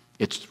me.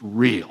 It's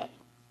real.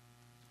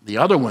 The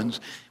other ones,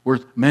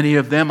 many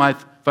of them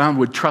found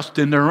would trust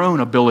in their own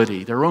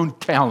ability, their own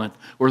talent,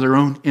 or their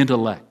own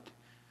intellect.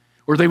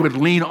 Or they would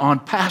lean on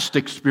past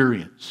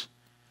experience.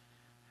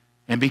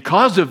 And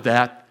because of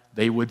that,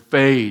 they would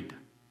fade.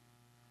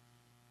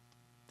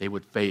 They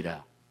would fade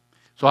out.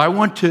 So I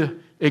want to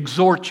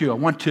exhort you. I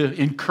want to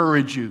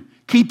encourage you.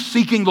 Keep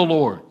seeking the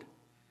Lord.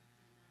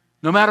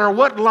 No matter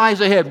what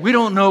lies ahead, we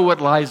don't know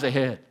what lies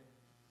ahead.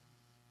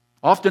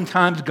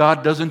 Oftentimes,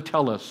 God doesn't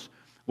tell us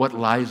what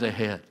lies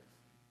ahead.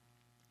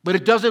 But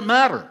it doesn't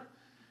matter.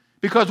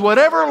 Because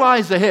whatever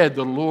lies ahead,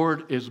 the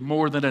Lord is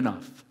more than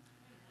enough.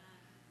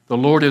 The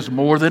Lord is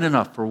more than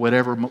enough for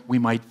whatever we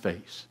might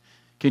face.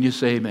 Can you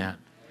say amen?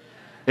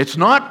 It's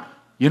not,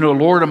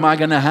 Lord, am I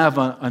going to have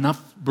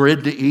enough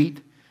bread to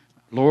eat?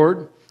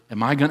 Lord,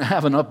 am I going to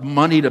have enough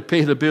money to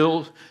pay the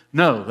bills?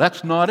 No,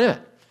 that's not it.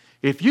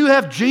 If you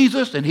have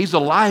Jesus and He's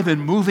alive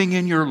and moving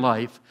in your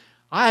life,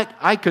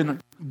 I can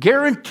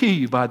guarantee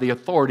you by the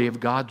authority of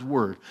God's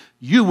Word,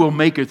 you will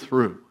make it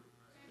through.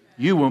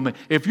 You will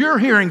if you're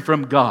hearing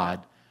from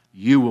God,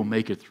 you will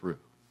make it through.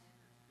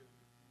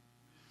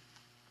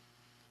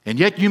 And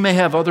yet you may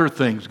have other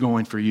things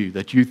going for you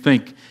that you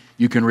think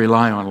you can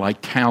rely on, like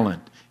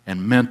talent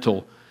and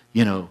mental,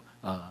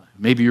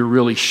 maybe you're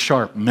really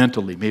sharp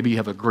mentally. Maybe you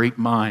have a great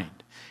mind.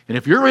 And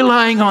if you're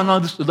relying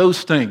on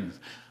those things,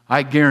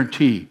 I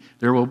guarantee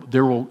there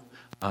will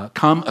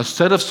come a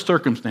set of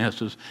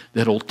circumstances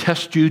that will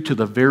test you to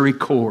the very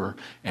core,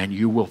 and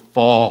you will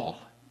fall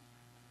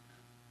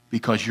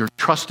because you're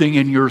trusting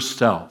in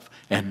yourself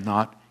and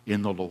not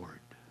in the Lord.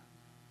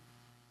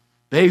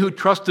 They who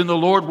trust in the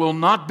Lord will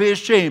not be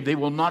ashamed. They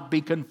will not be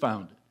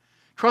confounded.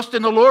 Trust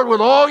in the Lord with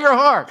all your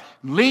heart.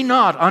 Lean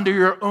not unto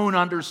your own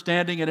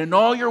understanding, and in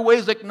all your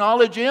ways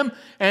acknowledge Him,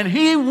 and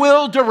He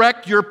will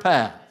direct your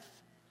path.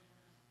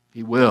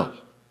 He will.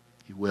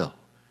 He will.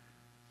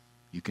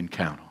 You can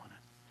count on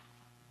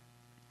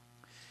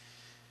it.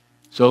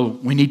 So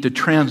we need to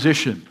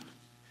transition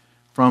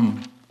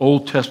from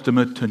Old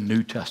Testament to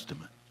New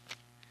Testament.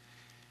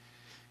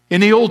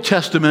 In the Old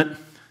Testament,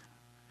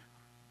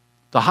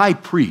 the high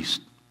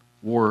priest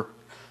wore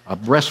a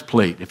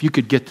breastplate. If you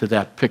could get to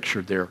that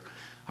picture there.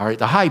 All right,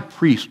 the high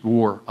priest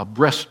wore a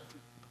breastplate.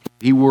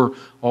 He wore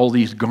all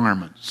these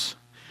garments.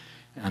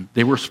 And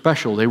they were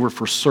special. They were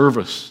for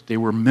service. They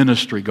were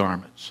ministry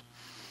garments.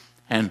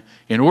 And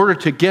in order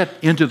to get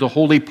into the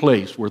holy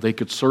place where they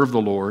could serve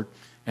the Lord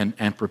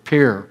and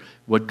prepare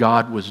what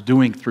God was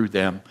doing through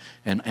them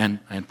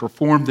and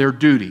perform their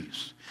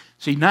duties.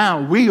 See, now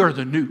we are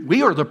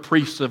the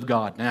priests of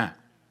God now.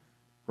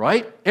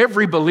 Right?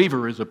 Every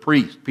believer is a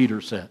priest,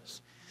 Peter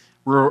says.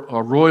 We're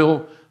a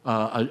royal,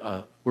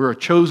 we're a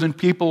chosen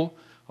people,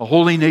 a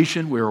holy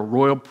nation. We're a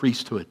royal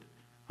priesthood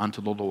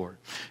unto the Lord.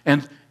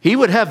 And he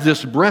would have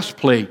this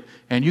breastplate,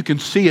 and you can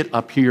see it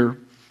up here.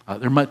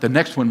 The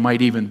next one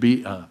might even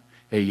be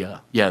there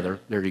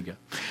you go.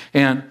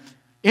 And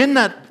in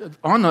that,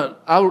 on the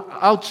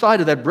outside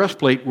of that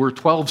breastplate were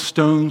 12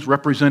 stones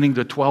representing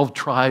the 12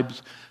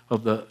 tribes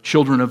of the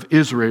children of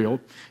Israel.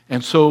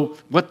 And so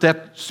what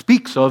that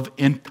speaks of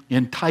in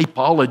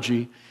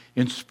typology,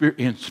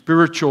 in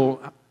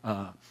spiritual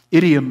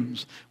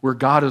idioms, where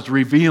God is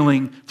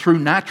revealing through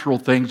natural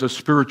things a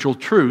spiritual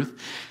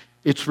truth,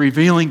 it's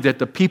revealing that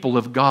the people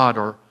of God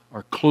are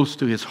close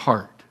to His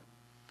heart.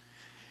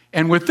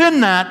 And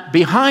within that,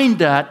 behind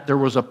that, there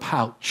was a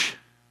pouch.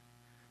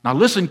 Now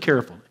listen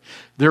carefully.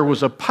 There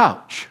was a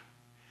pouch.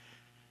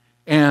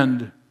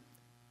 And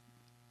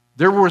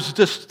there was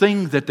this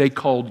thing that they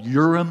called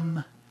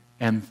Urim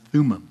and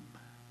Thummim.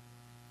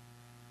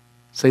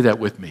 Say that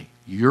with me.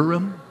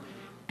 Urim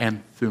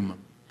and Thummim.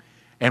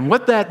 And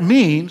what that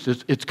means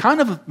is it's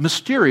kind of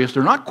mysterious.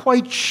 They're not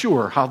quite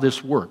sure how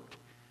this worked.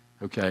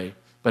 Okay?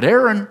 But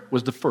Aaron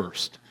was the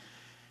first.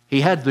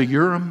 He had the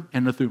Urim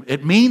and the Thummim.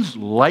 It means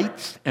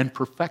lights and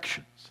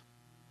perfections.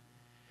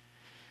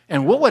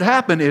 And what would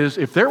happen is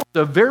if there was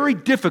a very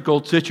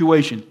difficult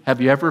situation,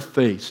 have you ever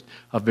faced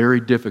a very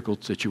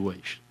difficult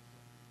situation?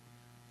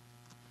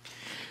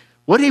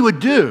 What he would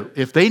do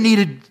if they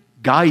needed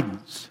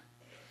guidance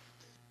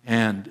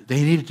and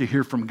they needed to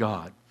hear from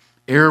God,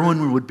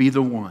 Aaron would be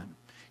the one.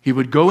 He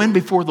would go in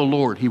before the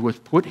Lord. He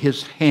would put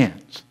his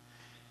hands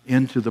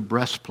into the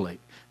breastplate.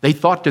 They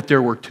thought that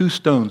there were two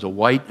stones, a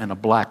white and a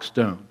black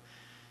stone.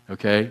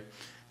 Okay?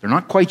 They're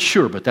not quite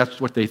sure, but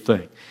that's what they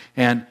think.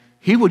 And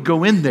he would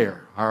go in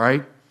there, all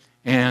right?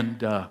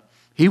 And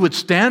he would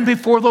stand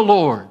before the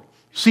Lord,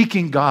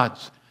 seeking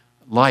God's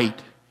light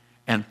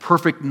and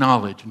perfect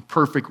knowledge and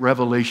perfect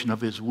revelation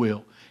of His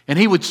will. And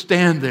he would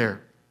stand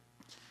there.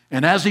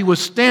 And as he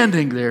was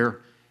standing there,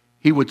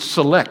 he would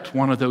select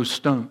one of those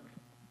stones.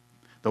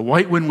 The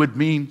white one would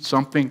mean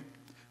something.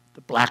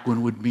 The black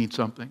one would mean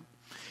something.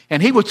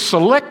 And he would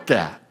select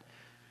that.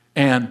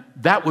 And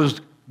that was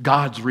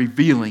God's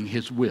revealing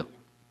His will.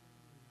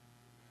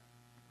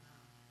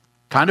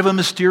 Kind of a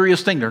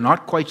mysterious thing. They're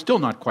still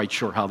not quite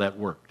sure how that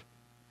worked.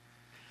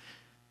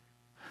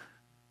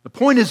 The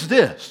point is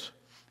this.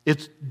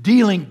 It's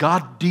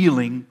God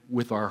dealing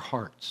with our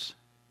hearts.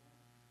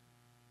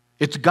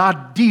 It's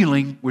God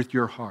dealing with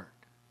your heart.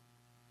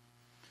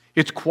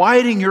 It's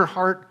quieting your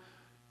heart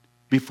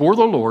before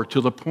the Lord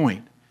to the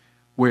point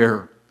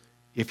where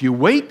if you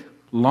wait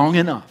long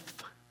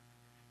enough,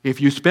 if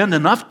you spend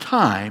enough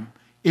time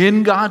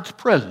in God's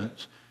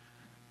presence,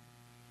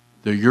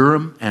 the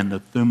Urim and the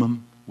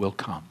Thummim will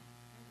come.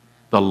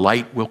 The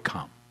light will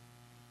come.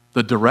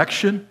 The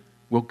direction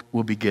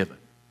will be given.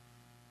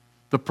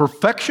 The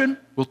perfection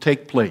will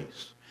take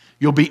place.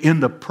 You'll be in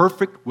the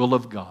perfect will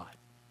of God.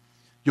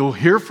 You'll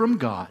hear from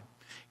God.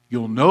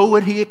 You'll know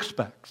what He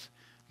expects.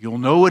 You'll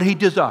know what He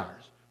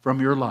desires from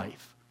your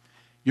life.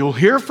 You'll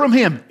hear from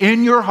Him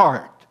in your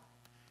heart.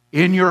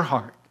 In your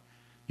heart.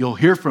 You'll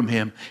hear from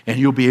Him and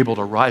you'll be able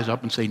to rise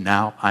up and say,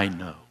 now I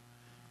know.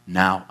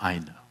 Now I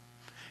know.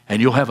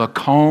 And you'll have a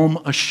calm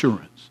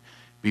assurance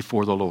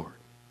before the Lord.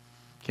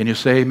 Can you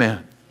say amen?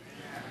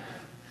 Amen.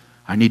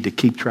 I need to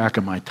keep track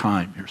of my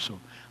time here, so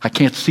I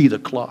can't see the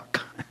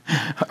clock.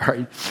 All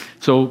right.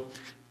 So,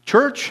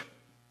 church,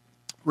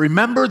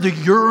 remember the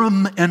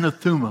Urim and the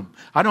Thummim.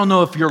 I don't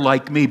know if you're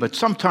like me, but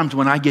sometimes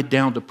when I get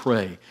down to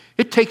pray,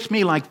 it takes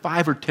me like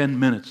 5 or 10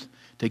 minutes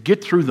to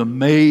get through the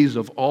maze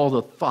of all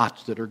the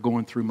thoughts that are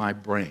going through my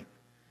brain.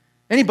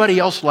 Anybody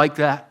else like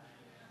that?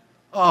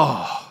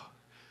 Oh,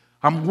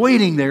 I'm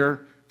waiting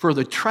there for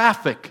the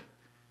traffic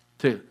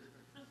to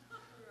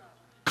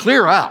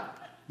clear out.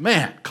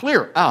 Man,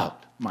 clear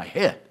out my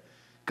head.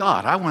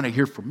 God, I want to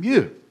hear from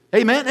you.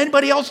 Amen?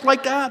 Anybody else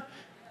like that?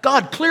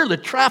 God, clear the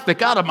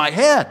traffic out of my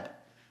head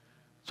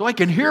so I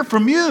can hear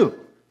from you.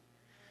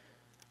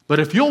 But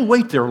if you'll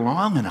wait there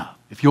long enough,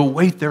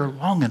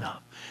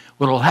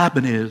 what will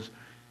happen is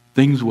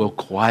things will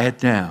quiet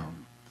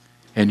down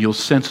and you'll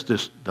sense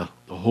this, the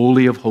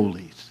Holy of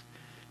Holies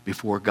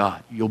before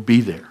God. You'll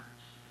be there.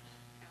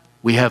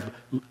 We have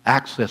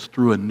access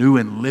through a new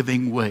and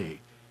living way,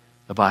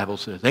 the Bible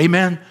says.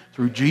 Amen?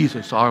 Through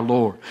Jesus our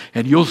Lord.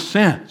 And you'll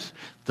sense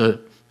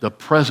the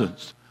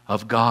presence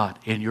of God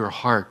in your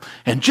heart.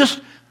 And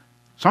just,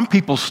 some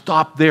people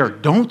stop there.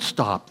 Don't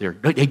stop there.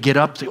 They get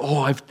up and say,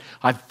 oh,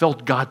 I've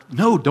felt God.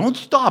 No, don't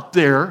stop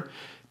there,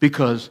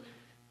 because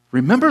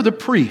remember the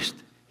priest,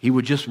 he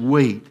would just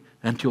wait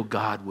until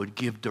God would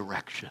give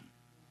direction.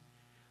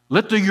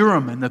 Let the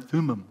Urim and the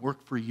Thummim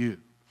work for you.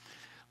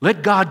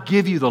 Let God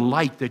give you the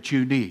light that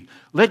you need.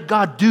 Let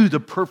God do the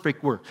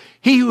perfect work.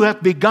 He who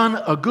hath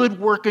begun a good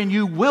work in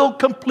you will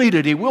complete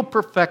it. He will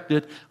perfect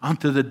it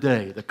unto the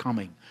day, the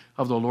coming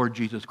of the Lord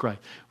Jesus Christ.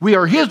 We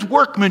are His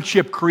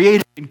workmanship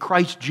created in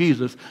Christ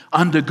Jesus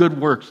unto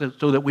good works,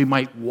 so that we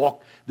might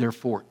walk,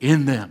 therefore,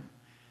 in them.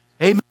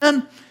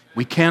 Amen?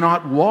 We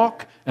cannot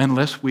walk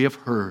unless we have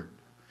heard.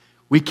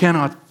 We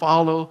cannot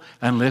follow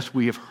unless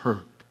we have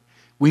heard.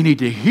 We need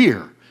to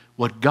hear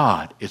what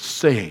God is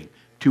saying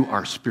to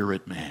our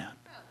spirit man.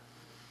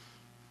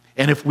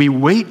 And if we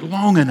wait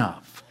long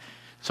enough,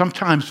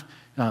 sometimes,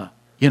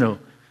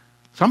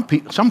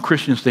 some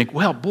Christians think,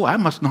 well, boy, I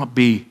must not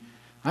be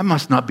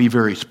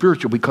very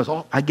spiritual because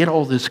I get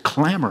all this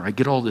clamor, I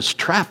get all this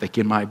traffic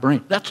in my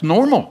brain. That's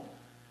normal.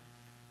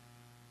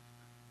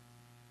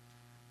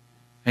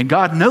 And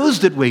God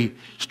knows that we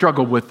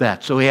struggle with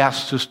that, so He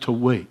asks us to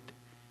wait.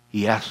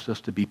 He asks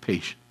us to be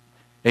patient.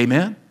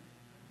 Amen?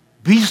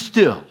 Be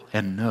still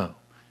and know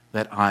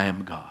that I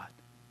am God.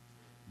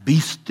 Be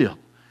still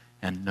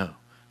and know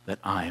that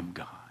I am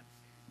God.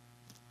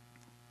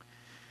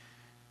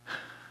 I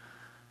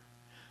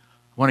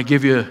want to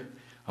give you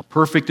a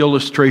perfect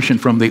illustration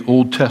from the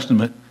Old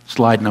Testament,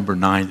 slide number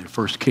 9,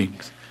 1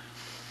 Kings.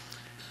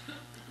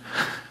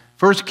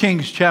 1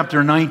 Kings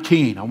chapter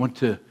 19. I want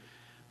to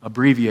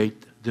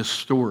abbreviate this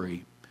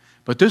story.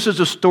 But this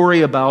is a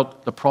story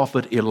about the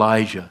prophet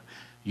Elijah.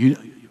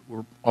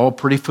 We're all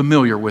pretty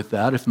familiar with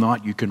that. If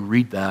not, you can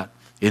read that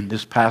in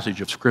this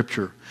passage of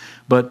Scripture.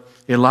 But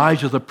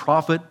Elijah the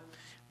prophet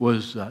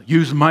was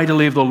used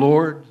mightily of the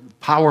Lord,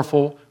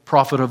 powerful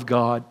prophet of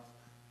God.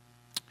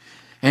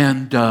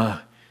 And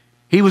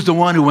he was the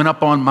one who went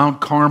up on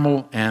Mount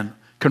Carmel and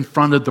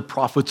confronted the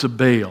prophets of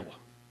Baal.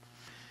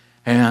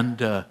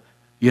 And,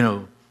 you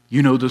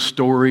know the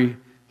story.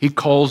 He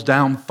calls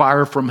down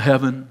fire from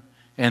heaven,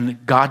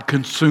 and God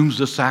consumes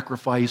the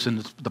sacrifice, and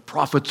the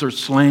prophets are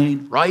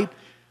slain, right?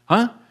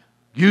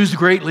 Used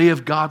greatly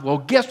of God. Well,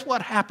 guess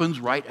what happens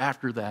right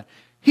after that?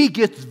 He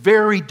gets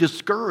very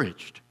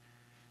discouraged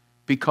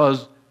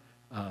because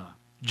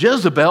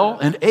Jezebel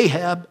and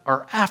Ahab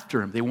are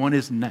after him. They want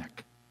his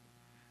neck.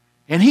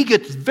 And he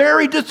gets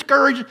very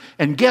discouraged,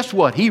 and guess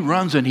what? He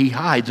runs and he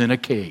hides in a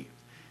cave.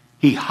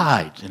 He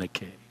hides in a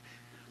cave.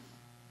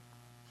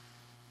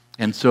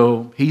 And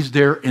so he's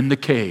there in the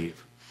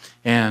cave,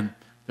 and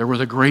there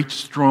was a great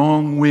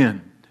strong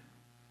wind.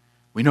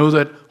 We know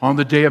that on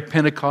the day of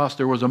Pentecost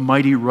there was a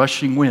mighty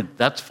rushing wind.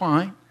 That's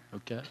fine,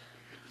 okay?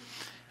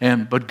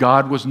 But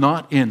God was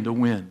not in the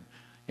wind.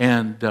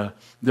 And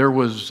there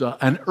was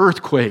an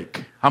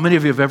earthquake. How many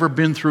of you have ever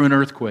been through an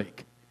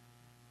earthquake?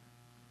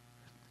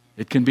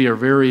 It can be a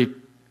very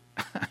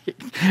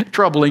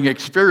troubling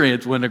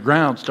experience when the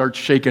ground starts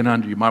shaking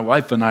under you. My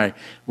wife and I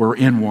were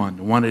in one.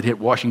 The one that hit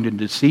Washington,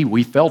 D.C.,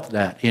 we felt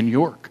that in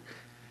York.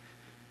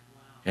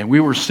 And we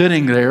were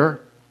sitting there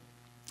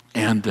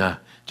And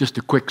just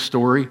a quick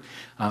story.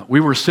 We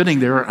were sitting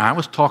there, and I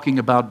was talking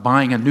about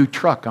buying a new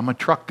truck. I'm a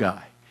truck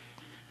guy.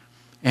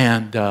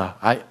 And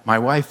my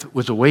wife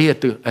was away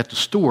at the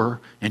store,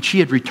 and she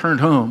had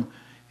returned home,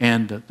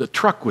 and the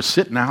truck was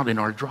sitting out in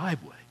our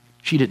driveway.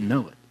 She didn't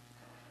know it.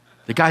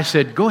 The guy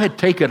said, "Go ahead,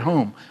 take it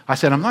home." I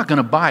said, "I'm not going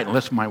to buy it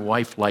unless my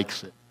wife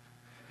likes it."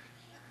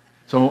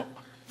 So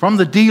from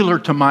the dealer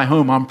to my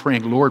home, I'm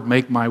praying, "Lord,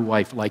 make my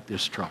wife like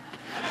this truck."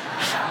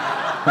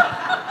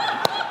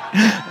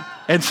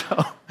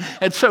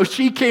 And so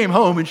she came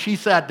home and she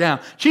sat down.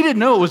 She didn't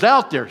know it was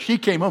out there. She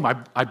came home.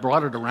 I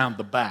brought it around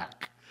the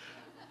back.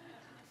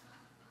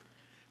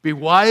 Be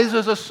wise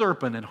as a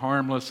serpent and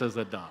harmless as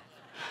a dove.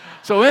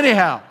 So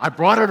anyhow, I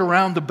brought it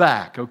around the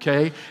back,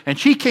 okay? And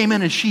she came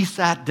in and she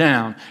sat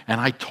down, and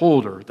I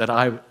told her that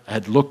I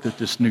had looked at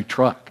this new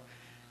truck.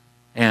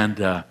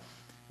 And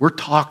we're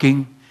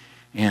talking,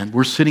 and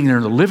we're sitting there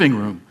in the living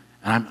room,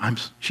 and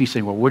she's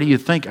saying, "Well, what do you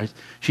think?"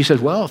 She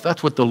says, "Well, if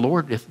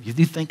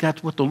you think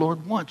that's what the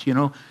Lord wants,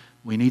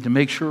 we need to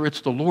make sure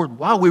it's the Lord."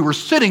 While we were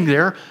sitting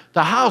there,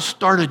 the house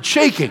started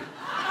shaking.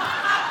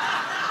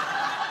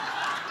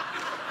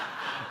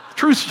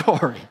 True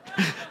story.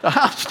 The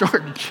house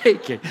started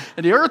shaking,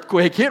 and the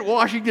earthquake hit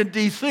Washington,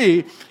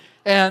 D.C.,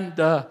 and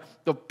the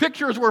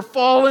pictures were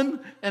falling,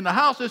 and the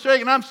house is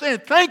shaking. I'm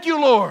saying, "Thank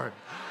you, Lord,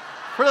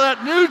 for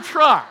that new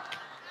truck."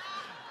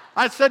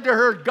 I said to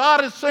her,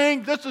 "God is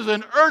saying this is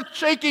an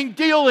earth-shaking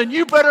deal, and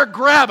you better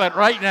grab it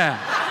right now."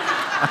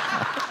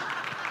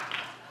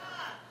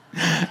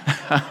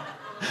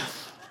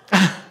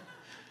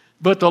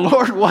 But the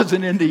Lord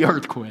wasn't in the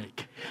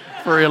earthquake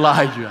for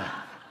Elijah.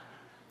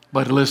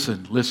 But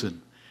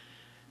listen.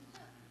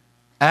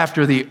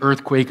 After the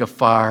earthquake, a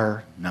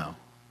fire? No.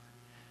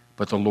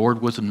 But the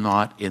Lord was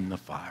not in the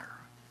fire.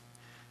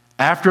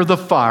 After the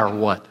fire,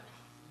 what?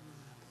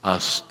 A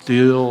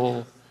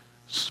still,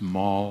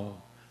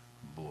 small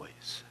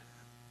voice.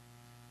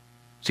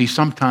 See,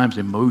 sometimes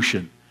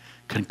emotion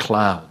can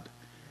cloud.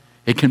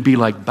 It can be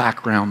like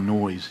background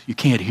noise. You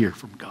can't hear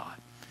from God.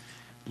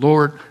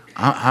 "Lord,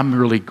 I'm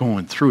really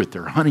going through it.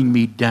 They're hunting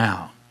me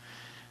down.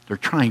 They're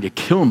trying to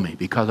kill me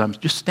because I'm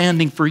just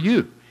standing for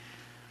you."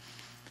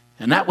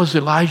 And that was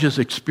Elijah's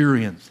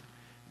experience.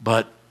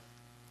 But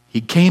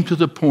he came to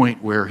the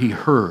point where he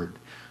heard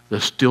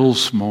the still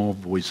small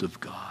voice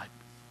of God.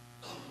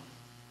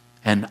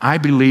 And I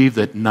believe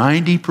that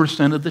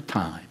 90% of the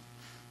time,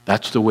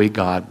 that's the way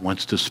God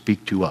wants to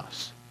speak to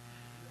us,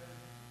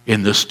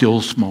 in the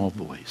still small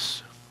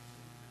voice.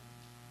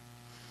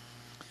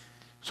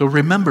 So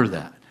remember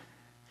that.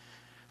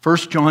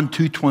 1 John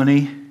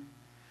 2:20,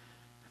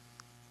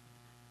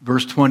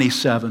 verse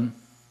 27,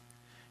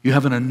 you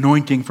have an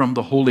anointing from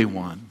the Holy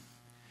One,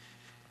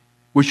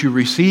 which you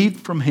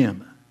received from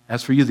him.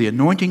 As for you, the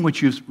anointing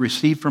which you've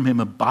received from him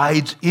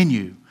abides in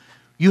you.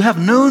 You have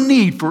no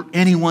need for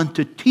anyone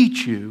to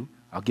teach you.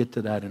 I'll get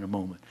to that in a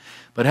moment.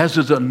 But as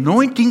his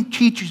anointing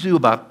teaches you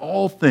about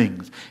all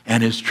things,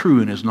 and is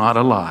true and is not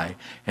a lie,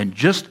 and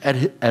just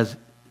as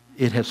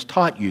it has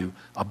taught you,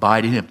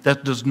 abide in him.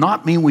 That does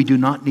not mean we do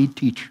not need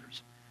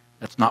teachers.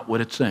 That's not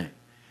what it's saying.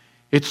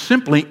 It's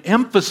simply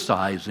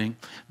emphasizing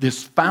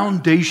this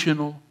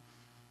foundational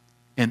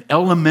and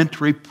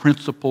elementary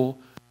principle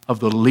of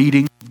the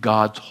leading of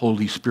God's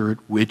Holy Spirit,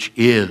 which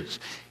is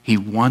he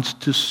wants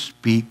to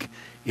speak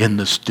in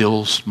the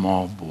still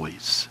small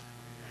voice.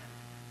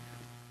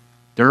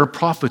 There are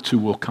prophets who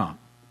will come.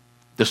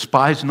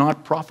 Despise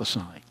not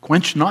prophesying.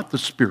 Quench not the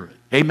Spirit.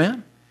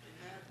 Amen?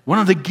 One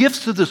of the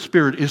gifts of the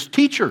Spirit is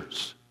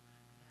teachers.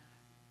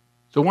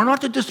 So we're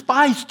not to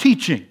despise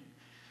teaching.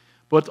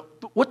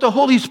 But what the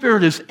Holy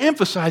Spirit is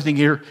emphasizing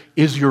here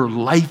is your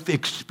life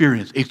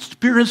experience.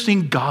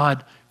 Experiencing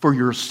God for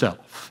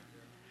yourself.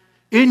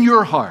 In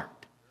your heart.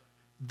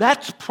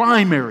 That's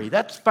primary.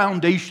 That's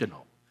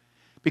foundational.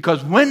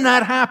 Because when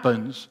that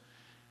happens,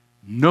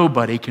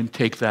 nobody can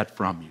take that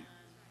from you.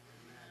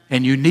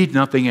 And you need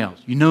nothing else.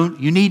 You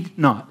need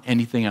not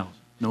anything else.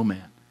 No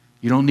man.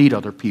 You don't need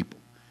other people.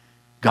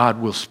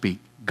 God will speak.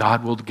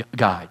 God will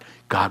guide.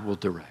 God will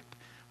direct.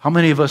 How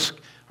many of us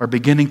are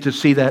beginning to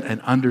see that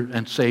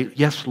and say,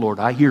 "Yes, Lord,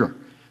 I hear.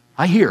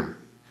 I hear."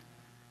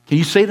 Can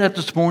you say that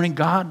this morning?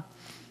 "God,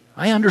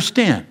 I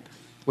understand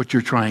what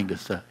you're trying to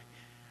say."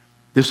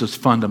 This is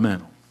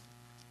fundamental.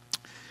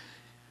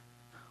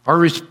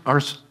 Our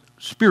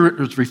spirit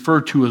is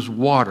referred to as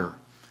water,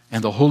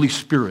 and the Holy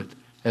Spirit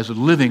as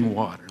living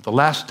water. The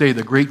last day,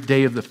 the great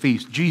day of the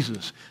feast,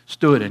 Jesus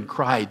stood and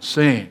cried,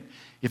 saying,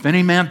 "If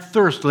any man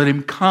thirst, let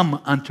him come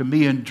unto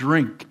me and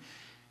drink.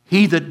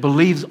 He that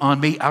believes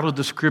on me, out of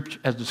the scripture,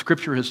 as the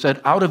scripture has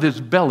said, out of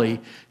his belly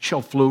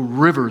shall flow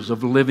rivers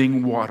of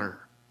living water."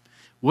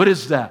 What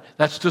is that?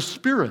 That's the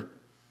Spirit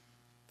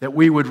that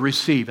we would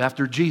receive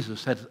after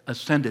Jesus had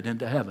ascended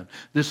into heaven.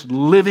 This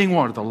living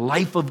water, the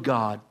life of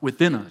God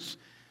within us,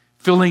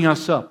 filling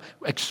us up,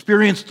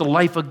 experiencing the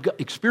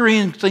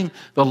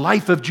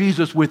life of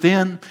Jesus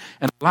within,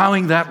 and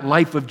allowing that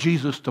life of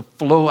Jesus to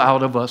flow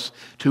out of us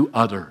to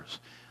others.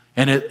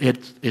 And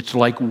it's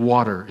like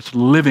water. It's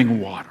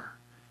living water.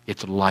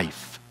 It's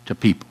life to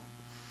people.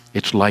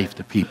 It's life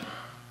to people.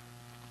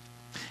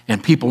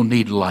 And people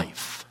need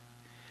life.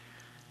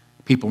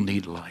 People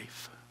need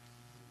life.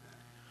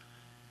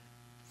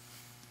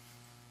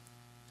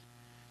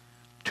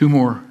 2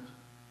 more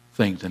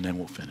things and then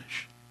we'll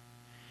finish.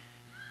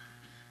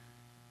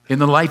 In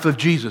the life of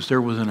Jesus,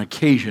 there was an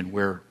occasion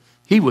where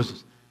he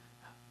was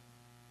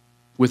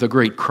with a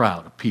great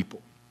crowd of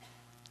people.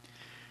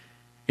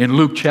 In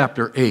Luke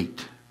chapter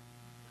 8,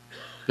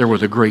 there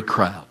was a great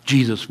crowd.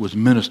 Jesus was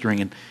ministering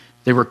and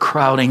they were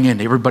crowding in.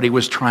 Everybody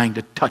was trying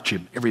to touch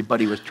him.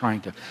 Everybody was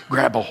trying to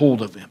grab a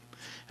hold of him.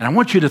 And I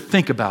want you to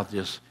think about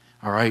this,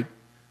 all right?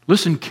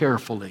 Listen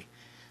carefully.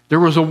 There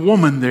was a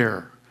woman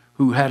there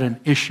who had an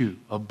issue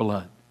of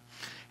blood.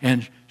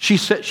 And she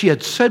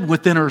had said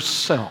within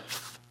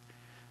herself,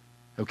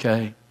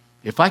 okay,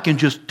 if I can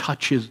just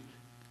touch his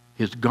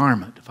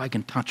garment, if I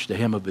can touch the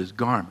hem of his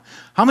garment.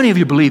 How many of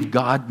you believe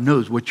God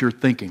knows what you're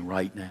thinking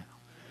right now?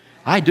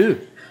 I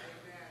do.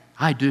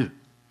 I do.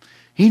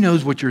 He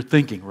knows what you're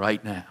thinking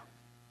right now.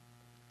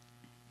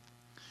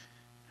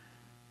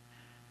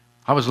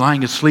 I was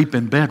lying asleep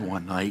in bed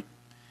one night,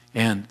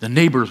 and the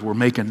neighbors were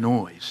making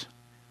noise.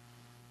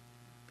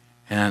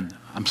 And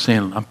I'm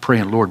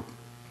praying, Lord,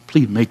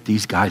 please make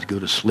these guys go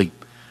to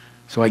sleep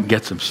so I can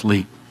get some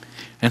sleep.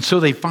 And so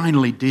they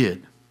finally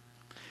did.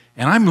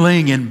 And I'm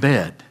laying in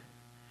bed,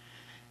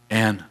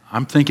 and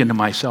I'm thinking to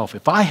myself,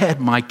 if I had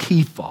my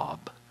key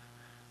fob,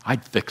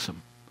 I'd fix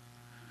them.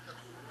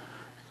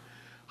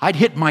 I'd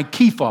hit my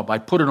key fob,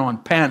 I'd put it on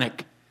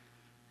panic,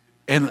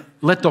 and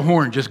let the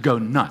horn just go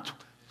nuts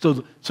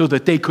so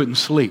that they couldn't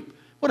sleep.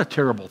 What a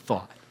terrible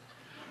thought.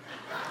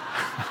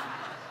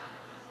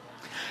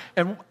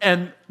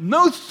 And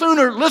no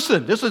sooner,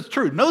 listen, this is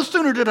true, no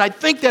sooner did I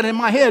think that in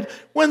my head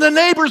when the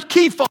neighbor's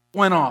key fob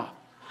went off.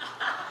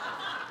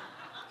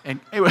 And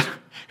it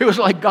was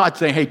like God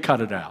saying, hey,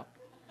 cut it out.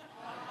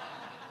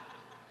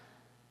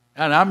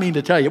 And I mean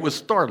to tell you, it was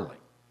startling.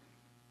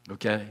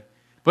 Okay?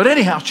 But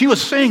anyhow, she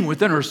was saying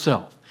within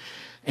herself,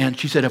 and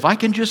she said, if I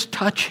can just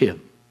touch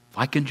him, if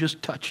I can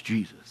just touch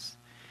Jesus.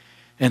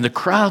 And the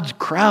crowd's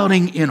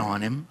crowding in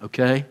on him,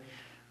 okay?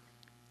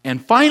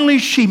 And finally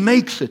she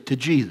makes it to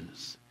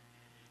Jesus.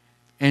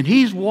 And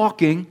he's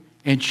walking,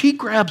 and she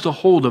grabs a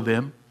hold of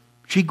him.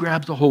 She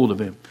grabs a hold of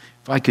him.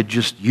 If I could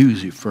just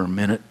use you for a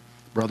minute,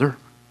 brother,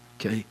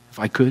 okay, if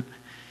I could.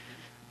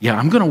 Yeah,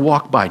 I'm going to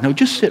walk by. No,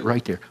 just sit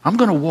right there. I'm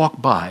going to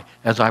walk by.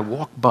 As I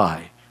walk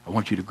by, I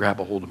want you to grab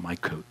a hold of my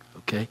coat,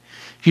 okay?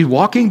 She's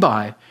walking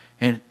by,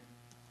 and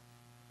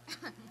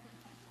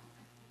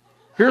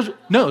here's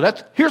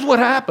what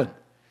happened.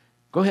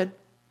 Go ahead.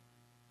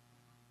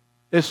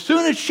 As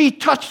soon as she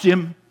touched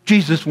him,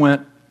 Jesus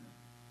went,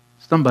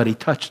 somebody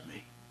touched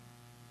me.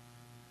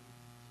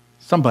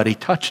 Somebody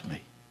touched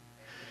me.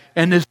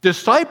 And his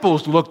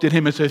disciples looked at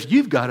him and said,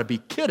 you've got to be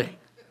kidding.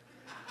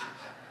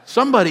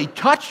 Somebody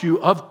touched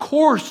you? Of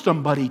course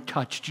somebody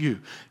touched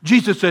you.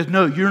 Jesus says,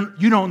 no,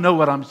 you don't know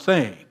what I'm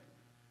saying.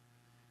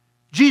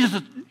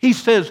 Jesus, he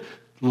says,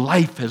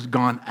 life has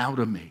gone out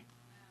of me.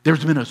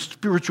 There's been a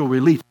spiritual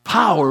release.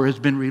 Power has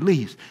been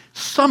released.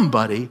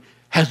 Somebody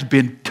has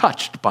been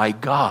touched by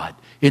God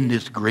in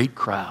this great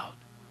crowd.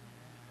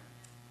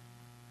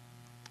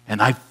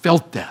 And I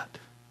felt that.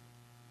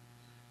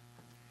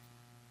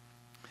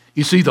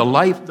 You see, the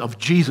life of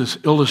Jesus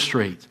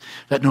illustrates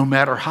that no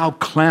matter how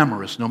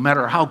clamorous, no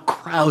matter how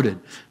crowded,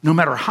 no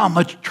matter how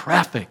much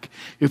traffic,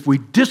 if we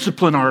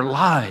discipline our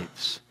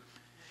lives,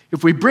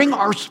 if we bring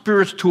our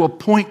spirits to a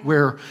point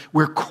where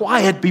we're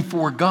quiet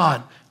before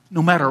God,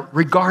 no matter,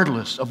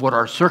 regardless of what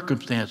our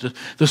circumstances,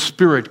 the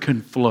Spirit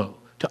can flow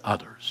to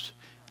others.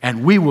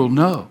 And we will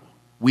know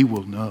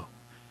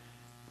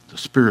the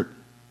Spirit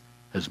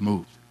has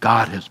moved.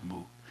 God has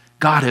moved.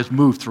 God has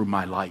moved through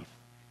my life.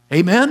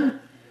 Amen?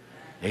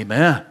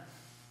 Amen.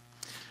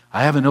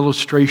 I have an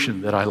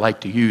illustration that I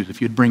like to use.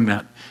 If you'd bring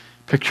that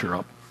picture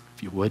up,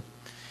 if you would.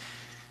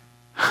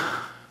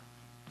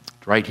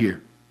 It's right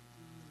here.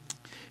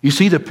 You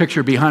see the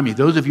picture behind me.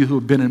 Those of you who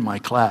have been in my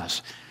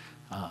class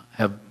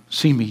have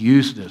seen me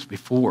use this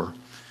before.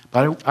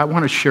 But I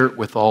want to share it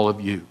with all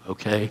of you,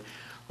 okay?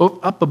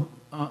 Up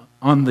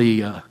on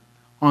the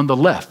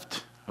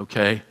left,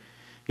 okay,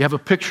 you have a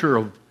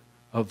picture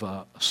of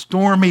a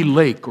stormy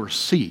lake or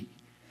sea.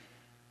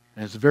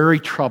 And it's very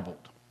troubled.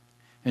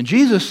 And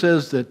Jesus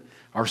says that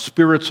our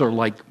spirits are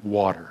like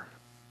water.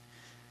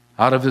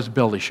 Out of his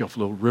belly shall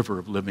flow a river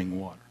of living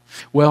water.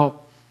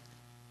 Well,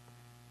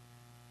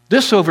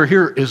 this over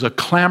here is a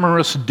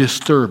clamorous,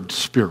 disturbed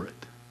spirit.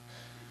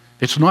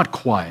 It's not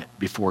quiet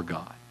before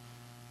God.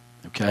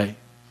 Okay?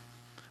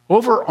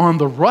 Over on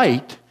the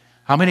right,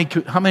 how many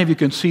of you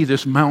can see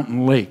this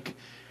mountain lake?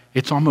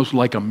 It's almost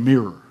like a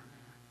mirror.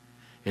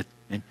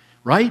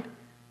 Right?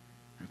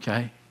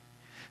 Okay?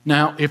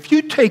 Now, if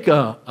you take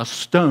a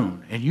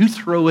stone and you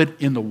throw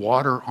it in the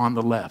water on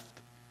the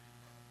left,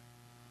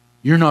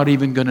 you're not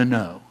even going to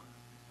know.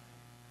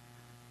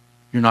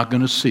 You're not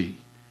going to see.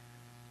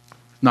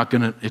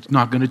 It's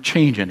not going to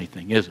change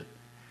anything, is it?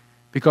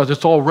 Because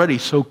it's already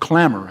so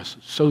clamorous,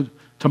 so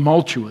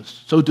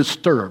tumultuous, so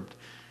disturbed.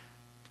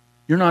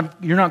 You're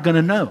not going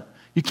to know.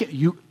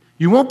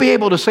 You won't be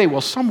able to say, well,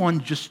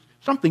 something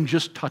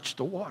just touched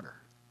the water.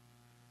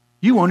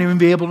 You won't even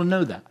be able to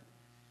know that.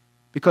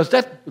 Because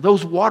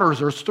those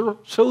waters are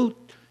so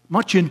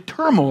much in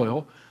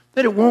turmoil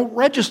that it won't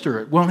register.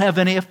 It won't have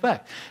any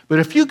effect. But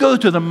if you go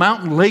to the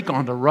mountain lake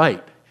on the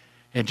right,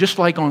 and just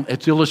like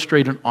it's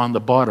illustrated on the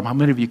bottom, how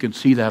many of you can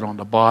see that on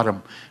the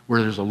bottom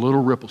where there's a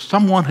little ripple?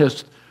 Someone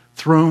has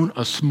thrown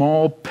a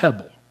small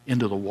pebble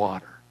into the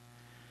water.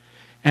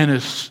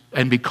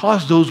 And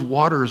because those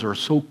waters are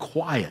so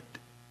quiet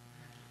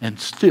and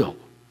still,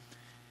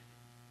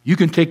 you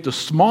can take the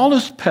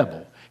smallest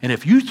pebble, and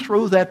if you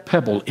throw that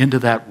pebble into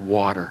that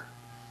water,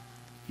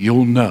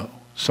 you'll know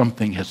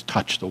something has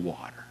touched the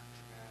water.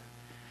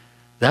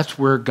 That's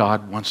where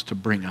God wants to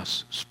bring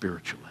us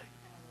spiritually.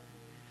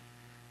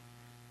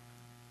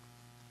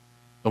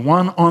 The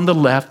one on the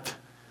left,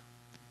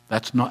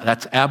 that's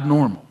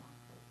abnormal.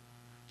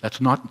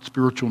 That's not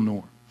spiritual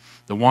norm.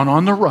 The one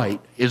on the right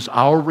is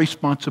our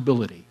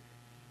responsibility.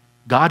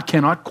 God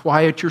cannot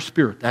quiet your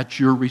spirit. That's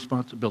your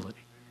responsibility.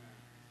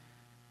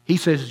 He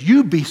says,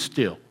 you be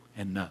still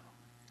and know.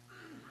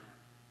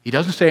 He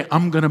doesn't say,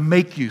 I'm going to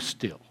make you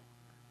still.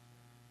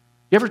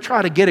 You ever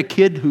try to get a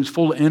kid who's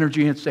full of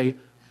energy and say,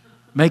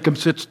 make them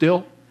sit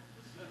still?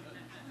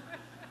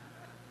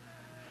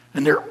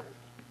 And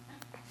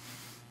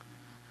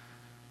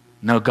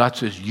no, God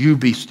says, you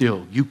be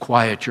still. You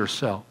quiet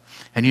yourself.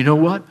 And you know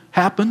what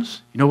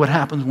happens? You know what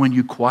happens when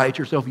you quiet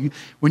yourself?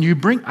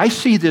 I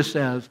see this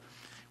as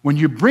when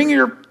you bring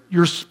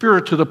your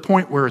spirit to the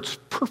point where it's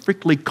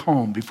perfectly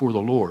calm before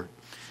the Lord,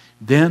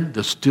 then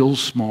the still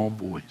small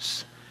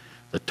voice,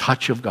 the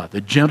touch of God,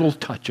 the gentle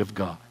touch of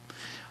God.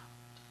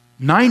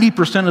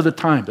 90% of the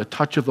time, the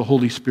touch of the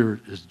Holy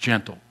Spirit is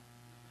gentle.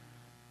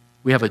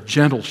 We have a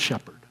gentle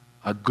shepherd,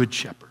 a good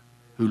shepherd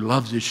who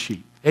loves his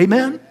sheep.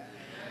 Amen?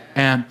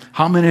 And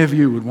how many of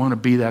you would want to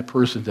be that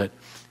person that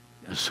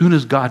as soon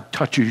as God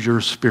touches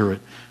your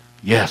spirit,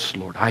 yes,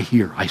 Lord, I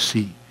hear, I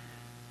see.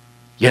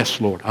 Yes,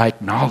 Lord, I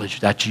acknowledge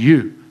that's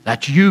you.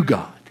 That's you,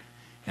 God.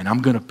 And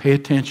I'm going to pay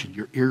attention.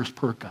 Your ears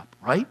perk up,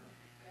 right?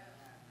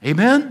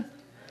 Amen?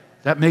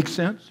 That makes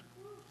sense?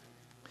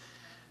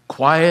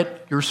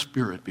 Quiet your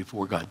spirit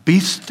before God.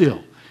 Be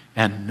still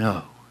and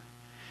know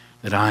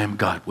that I am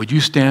God. Would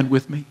you stand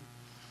with me?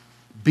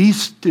 Be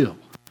still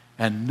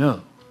and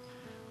know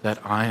that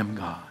I am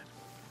God.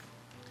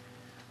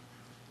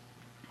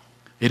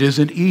 It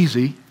isn't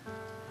easy,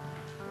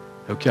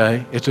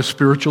 okay? It's a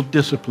spiritual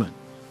discipline.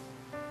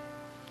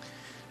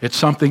 It's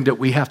something that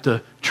we have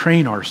to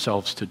train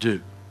ourselves to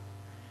do,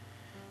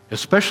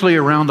 especially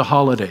around the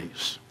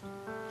holidays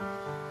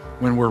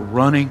when we're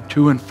running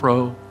to and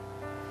fro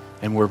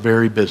and we're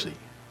very busy.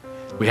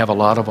 We have a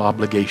lot of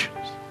obligations.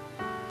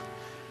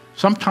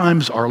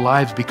 Sometimes our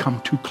lives become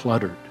too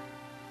cluttered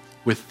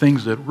with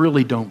things that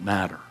really don't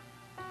matter.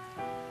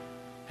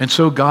 And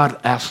so God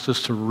asks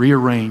us to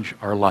rearrange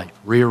our life,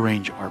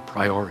 rearrange our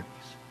priorities.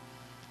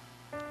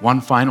 One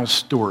final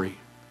story.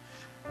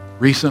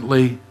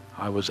 Recently,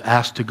 I was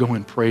asked to go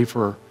and pray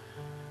for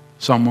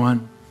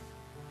someone,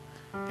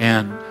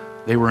 and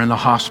they were in the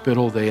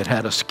hospital. They had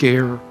had a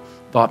scare,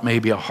 thought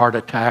maybe a heart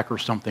attack or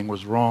something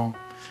was wrong.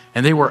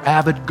 And they were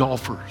avid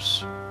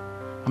golfers.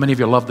 How many of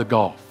you love the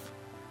golf?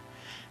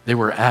 They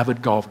were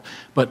avid golfers.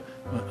 But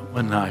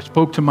when I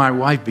spoke to my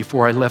wife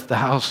before I left the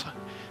house,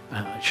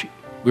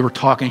 we were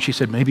talking. She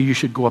said, maybe you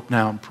should go up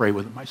now and pray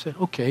with them. I said,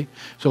 okay.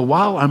 So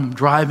while I'm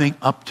driving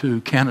up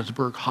to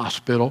Canonsburg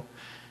Hospital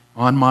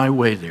on my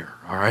way there,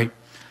 all right,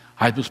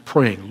 I was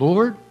praying,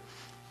 Lord,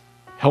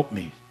 help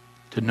me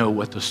to know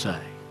what to say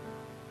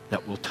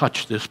that will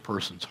touch this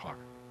person's heart.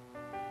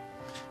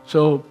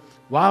 So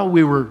while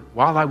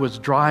I was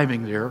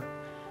driving there,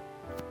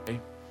 okay,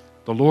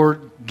 the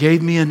Lord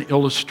gave me an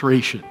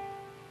illustration.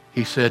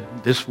 He said,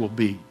 this will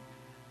be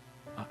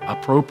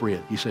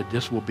appropriate. He said,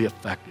 this will be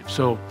effective.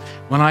 So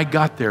when I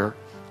got there,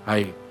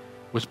 I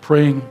was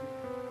praying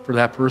for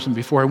that person.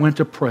 Before I went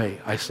to pray,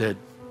 I said,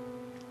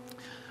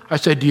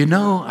 do you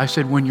know, I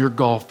said, when you're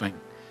golfing,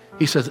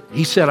 he said,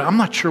 I'm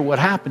not sure what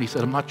happened. He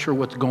said, I'm not sure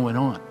what's going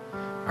on.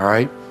 All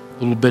right? A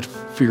little bit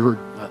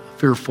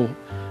fearful,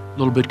 a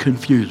little bit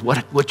confused.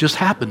 What just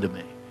happened to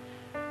me?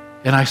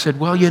 And I said,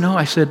 well,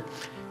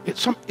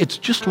 it's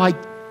just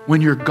like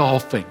when you're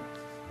golfing.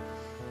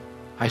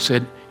 I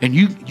said, and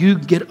you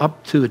get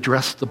up to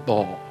address the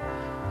ball.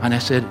 And I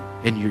said,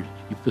 and you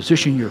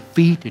position your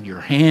feet and your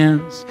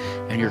hands,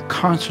 and you're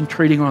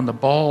concentrating on the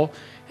ball,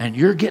 and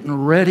you're getting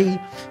ready,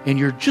 and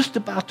you're just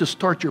about to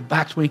start your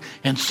backswing,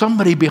 and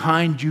somebody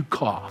behind you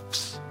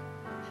coughs.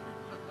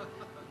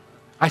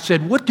 I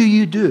said, what do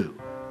you do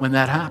when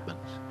that happens?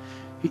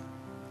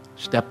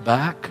 Step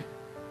back,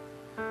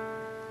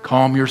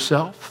 calm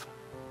yourself,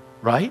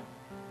 right?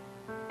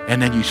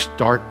 And then you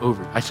start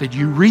over. I said,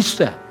 you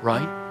reset,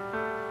 right?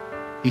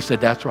 He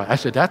said, that's right. I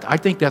said, I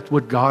think that's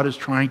what God is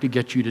trying to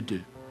get you to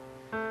do.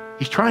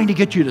 He's trying to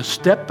get you to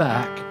step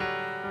back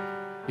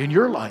in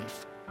your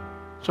life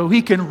so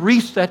he can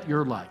reset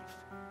your life.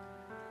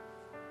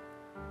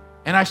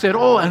 And I said,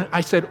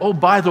 oh,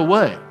 by the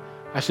way,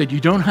 I said, you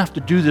don't have to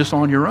do this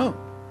on your own.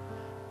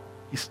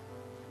 He said,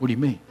 what do you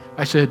mean?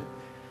 I said,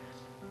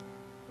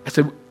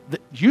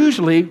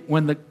 usually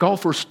when the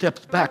golfer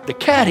steps back, the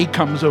caddy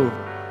comes over.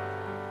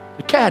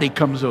 The caddy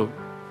comes over.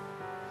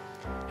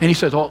 And he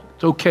says, oh,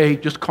 it's okay,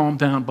 just calm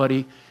down,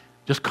 buddy.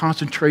 Just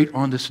concentrate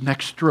on this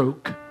next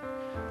stroke.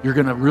 You're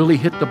going to really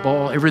hit the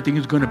ball. Everything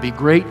is going to be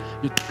great.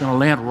 You're going to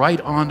land right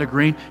on the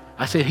green.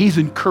 I said, he's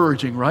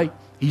encouraging, right?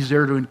 He's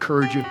there to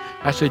encourage you.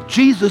 I said,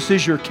 Jesus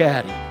is your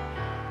caddy.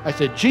 I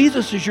said,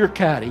 Jesus is your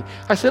caddy.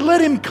 I said, let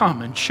him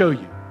come and show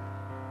you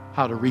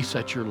how to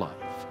reset your life.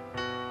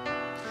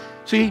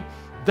 See,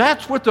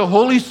 that's what the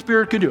Holy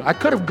Spirit can do. I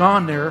could have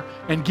gone there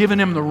and given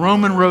him the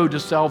Roman road to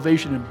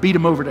salvation and beat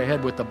him over the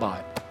head with the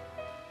Bible.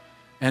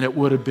 And it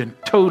would have been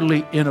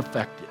totally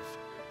ineffective.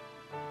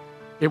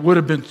 It would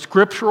have been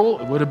scriptural.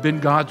 It would have been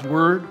God's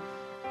word.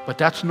 But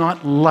that's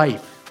not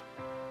life.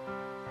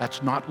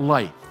 That's not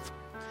life.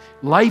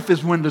 Life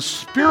is when the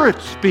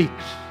Spirit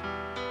speaks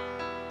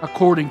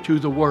according to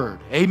the word.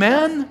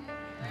 Amen?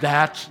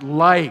 That's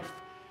life.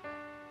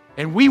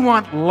 And we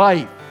want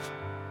life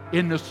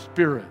in the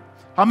Spirit.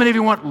 How many of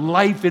you want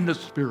life in the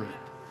Spirit?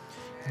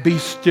 Be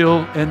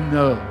still and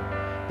know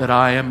that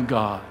I am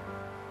God.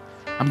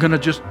 I'm going to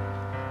just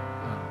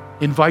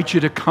invite you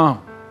to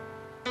come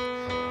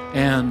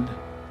and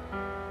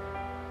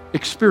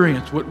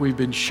experience what we've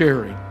been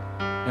sharing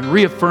and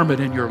reaffirm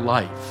it in your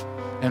life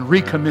and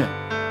recommit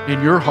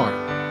in your heart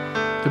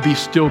to be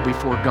still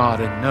before God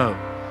and know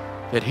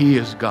that He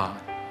is God.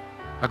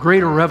 A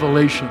greater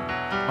revelation,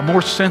 a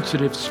more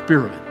sensitive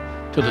spirit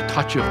to the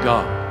touch of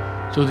God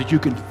so that you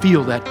can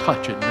feel that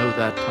touch and know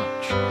that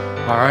touch.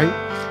 All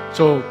right?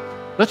 So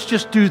let's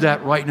just do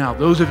that right now.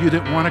 Those of you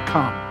that want to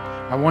come,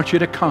 I want you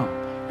to come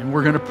and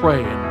we're going to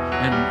pray.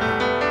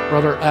 And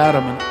Brother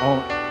Adam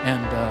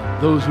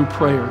and those who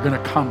pray are going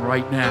to come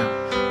right now.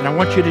 And I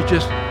want you to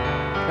just,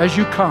 as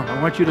you come,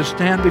 I want you to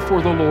stand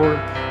before the Lord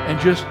and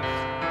just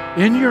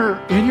in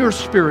your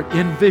spirit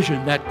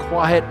envision that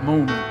quiet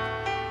moment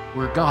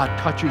where God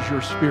touches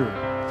your spirit.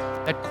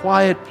 That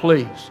quiet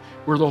place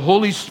where the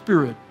Holy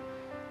Spirit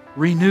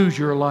renews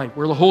your life,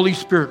 where the Holy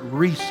Spirit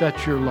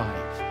resets your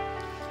life.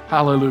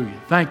 Hallelujah.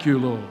 Thank you,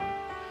 Lord.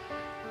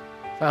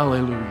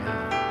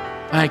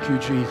 Hallelujah. Thank you,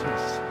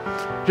 Jesus.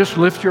 Just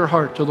lift your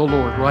heart to the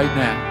Lord right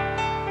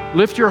now.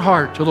 Lift your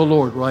heart to the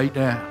Lord right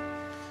now.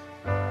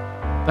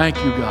 Thank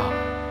you, God.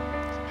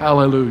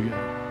 Hallelujah.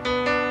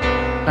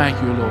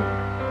 Thank you, Lord.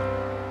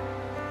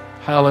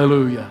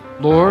 Hallelujah.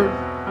 Lord,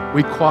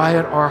 we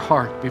quiet our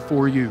heart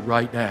before you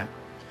right now.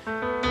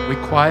 We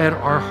quiet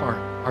our heart,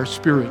 our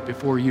spirit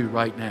before you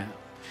right now.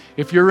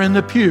 If you're in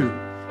the pew,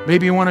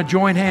 maybe you want to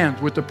join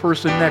hands with the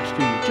person next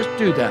to you. Just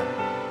do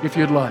that if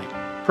you'd like.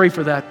 Pray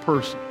for that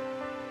person.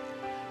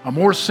 A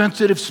more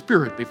sensitive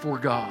spirit before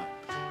God.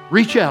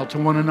 Reach out to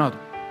one another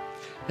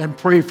and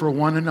pray for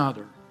one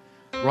another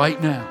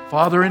right now.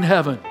 Father in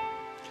heaven,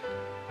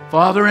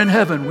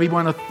 we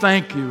want to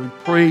thank you and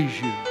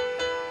praise you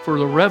for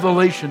the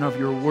revelation of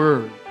your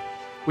word.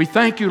 We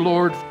thank you,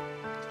 Lord,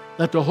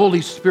 that the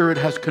Holy Spirit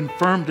has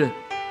confirmed it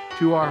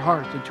to our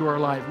hearts and to our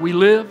life. We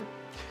live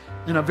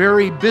in a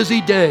very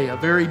busy day, a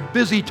very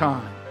busy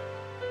time.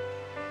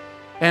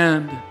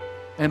 And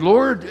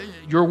Lord,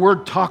 your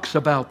word talks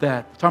about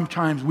that.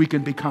 Sometimes we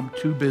can become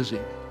too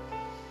busy.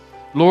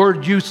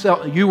 Lord,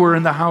 you were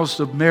in the house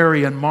of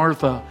Mary and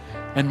Martha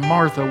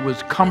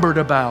was cumbered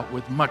about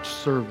with much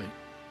serving.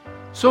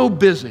 So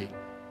busy,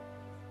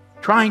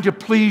 trying to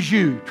please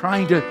you,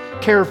 trying to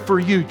care for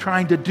you,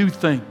 trying to do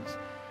things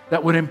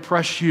that would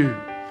impress you.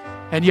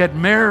 And yet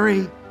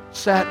Mary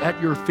sat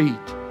at your feet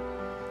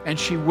and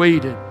she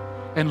waited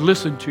and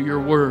listened to your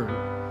word.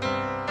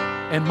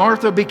 And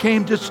Martha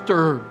became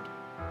disturbed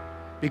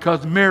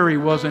because Mary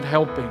wasn't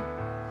helping.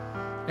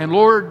 And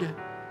Lord,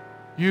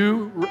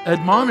 you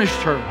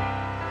admonished her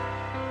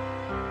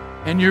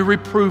and you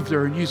reproved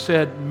her and you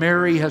said,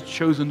 Mary has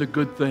chosen the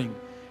good thing,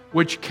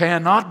 which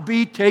cannot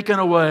be taken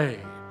away.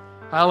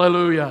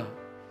 Hallelujah.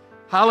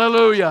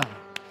 Hallelujah.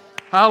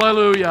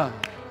 Hallelujah.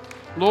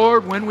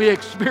 Lord, when we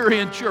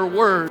experience your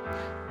word,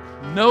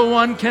 no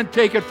one can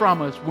take it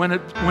from us. When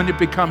it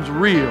becomes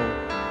real,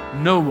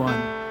 no one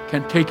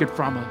can take it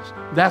from us.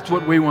 That's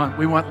what we want.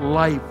 We want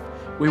life.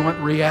 We want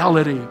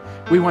reality.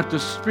 We want the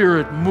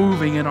Spirit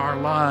moving in our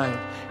lives.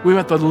 We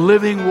want the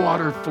living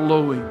water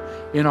flowing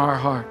in our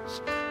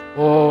hearts.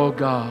 Oh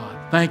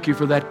God, thank you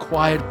for that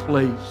quiet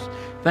place.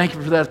 Thank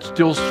you for that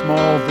still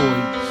small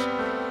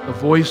voice. The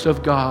voice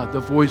of God, the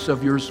voice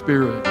of your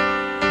Spirit.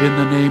 In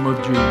the name of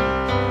Jesus.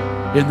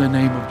 In the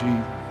name of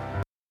Jesus.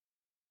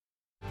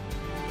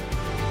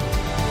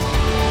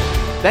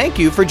 Thank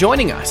you for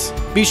joining us.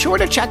 Be sure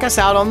to check us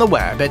out on the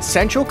web at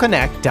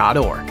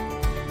centralconnect.org.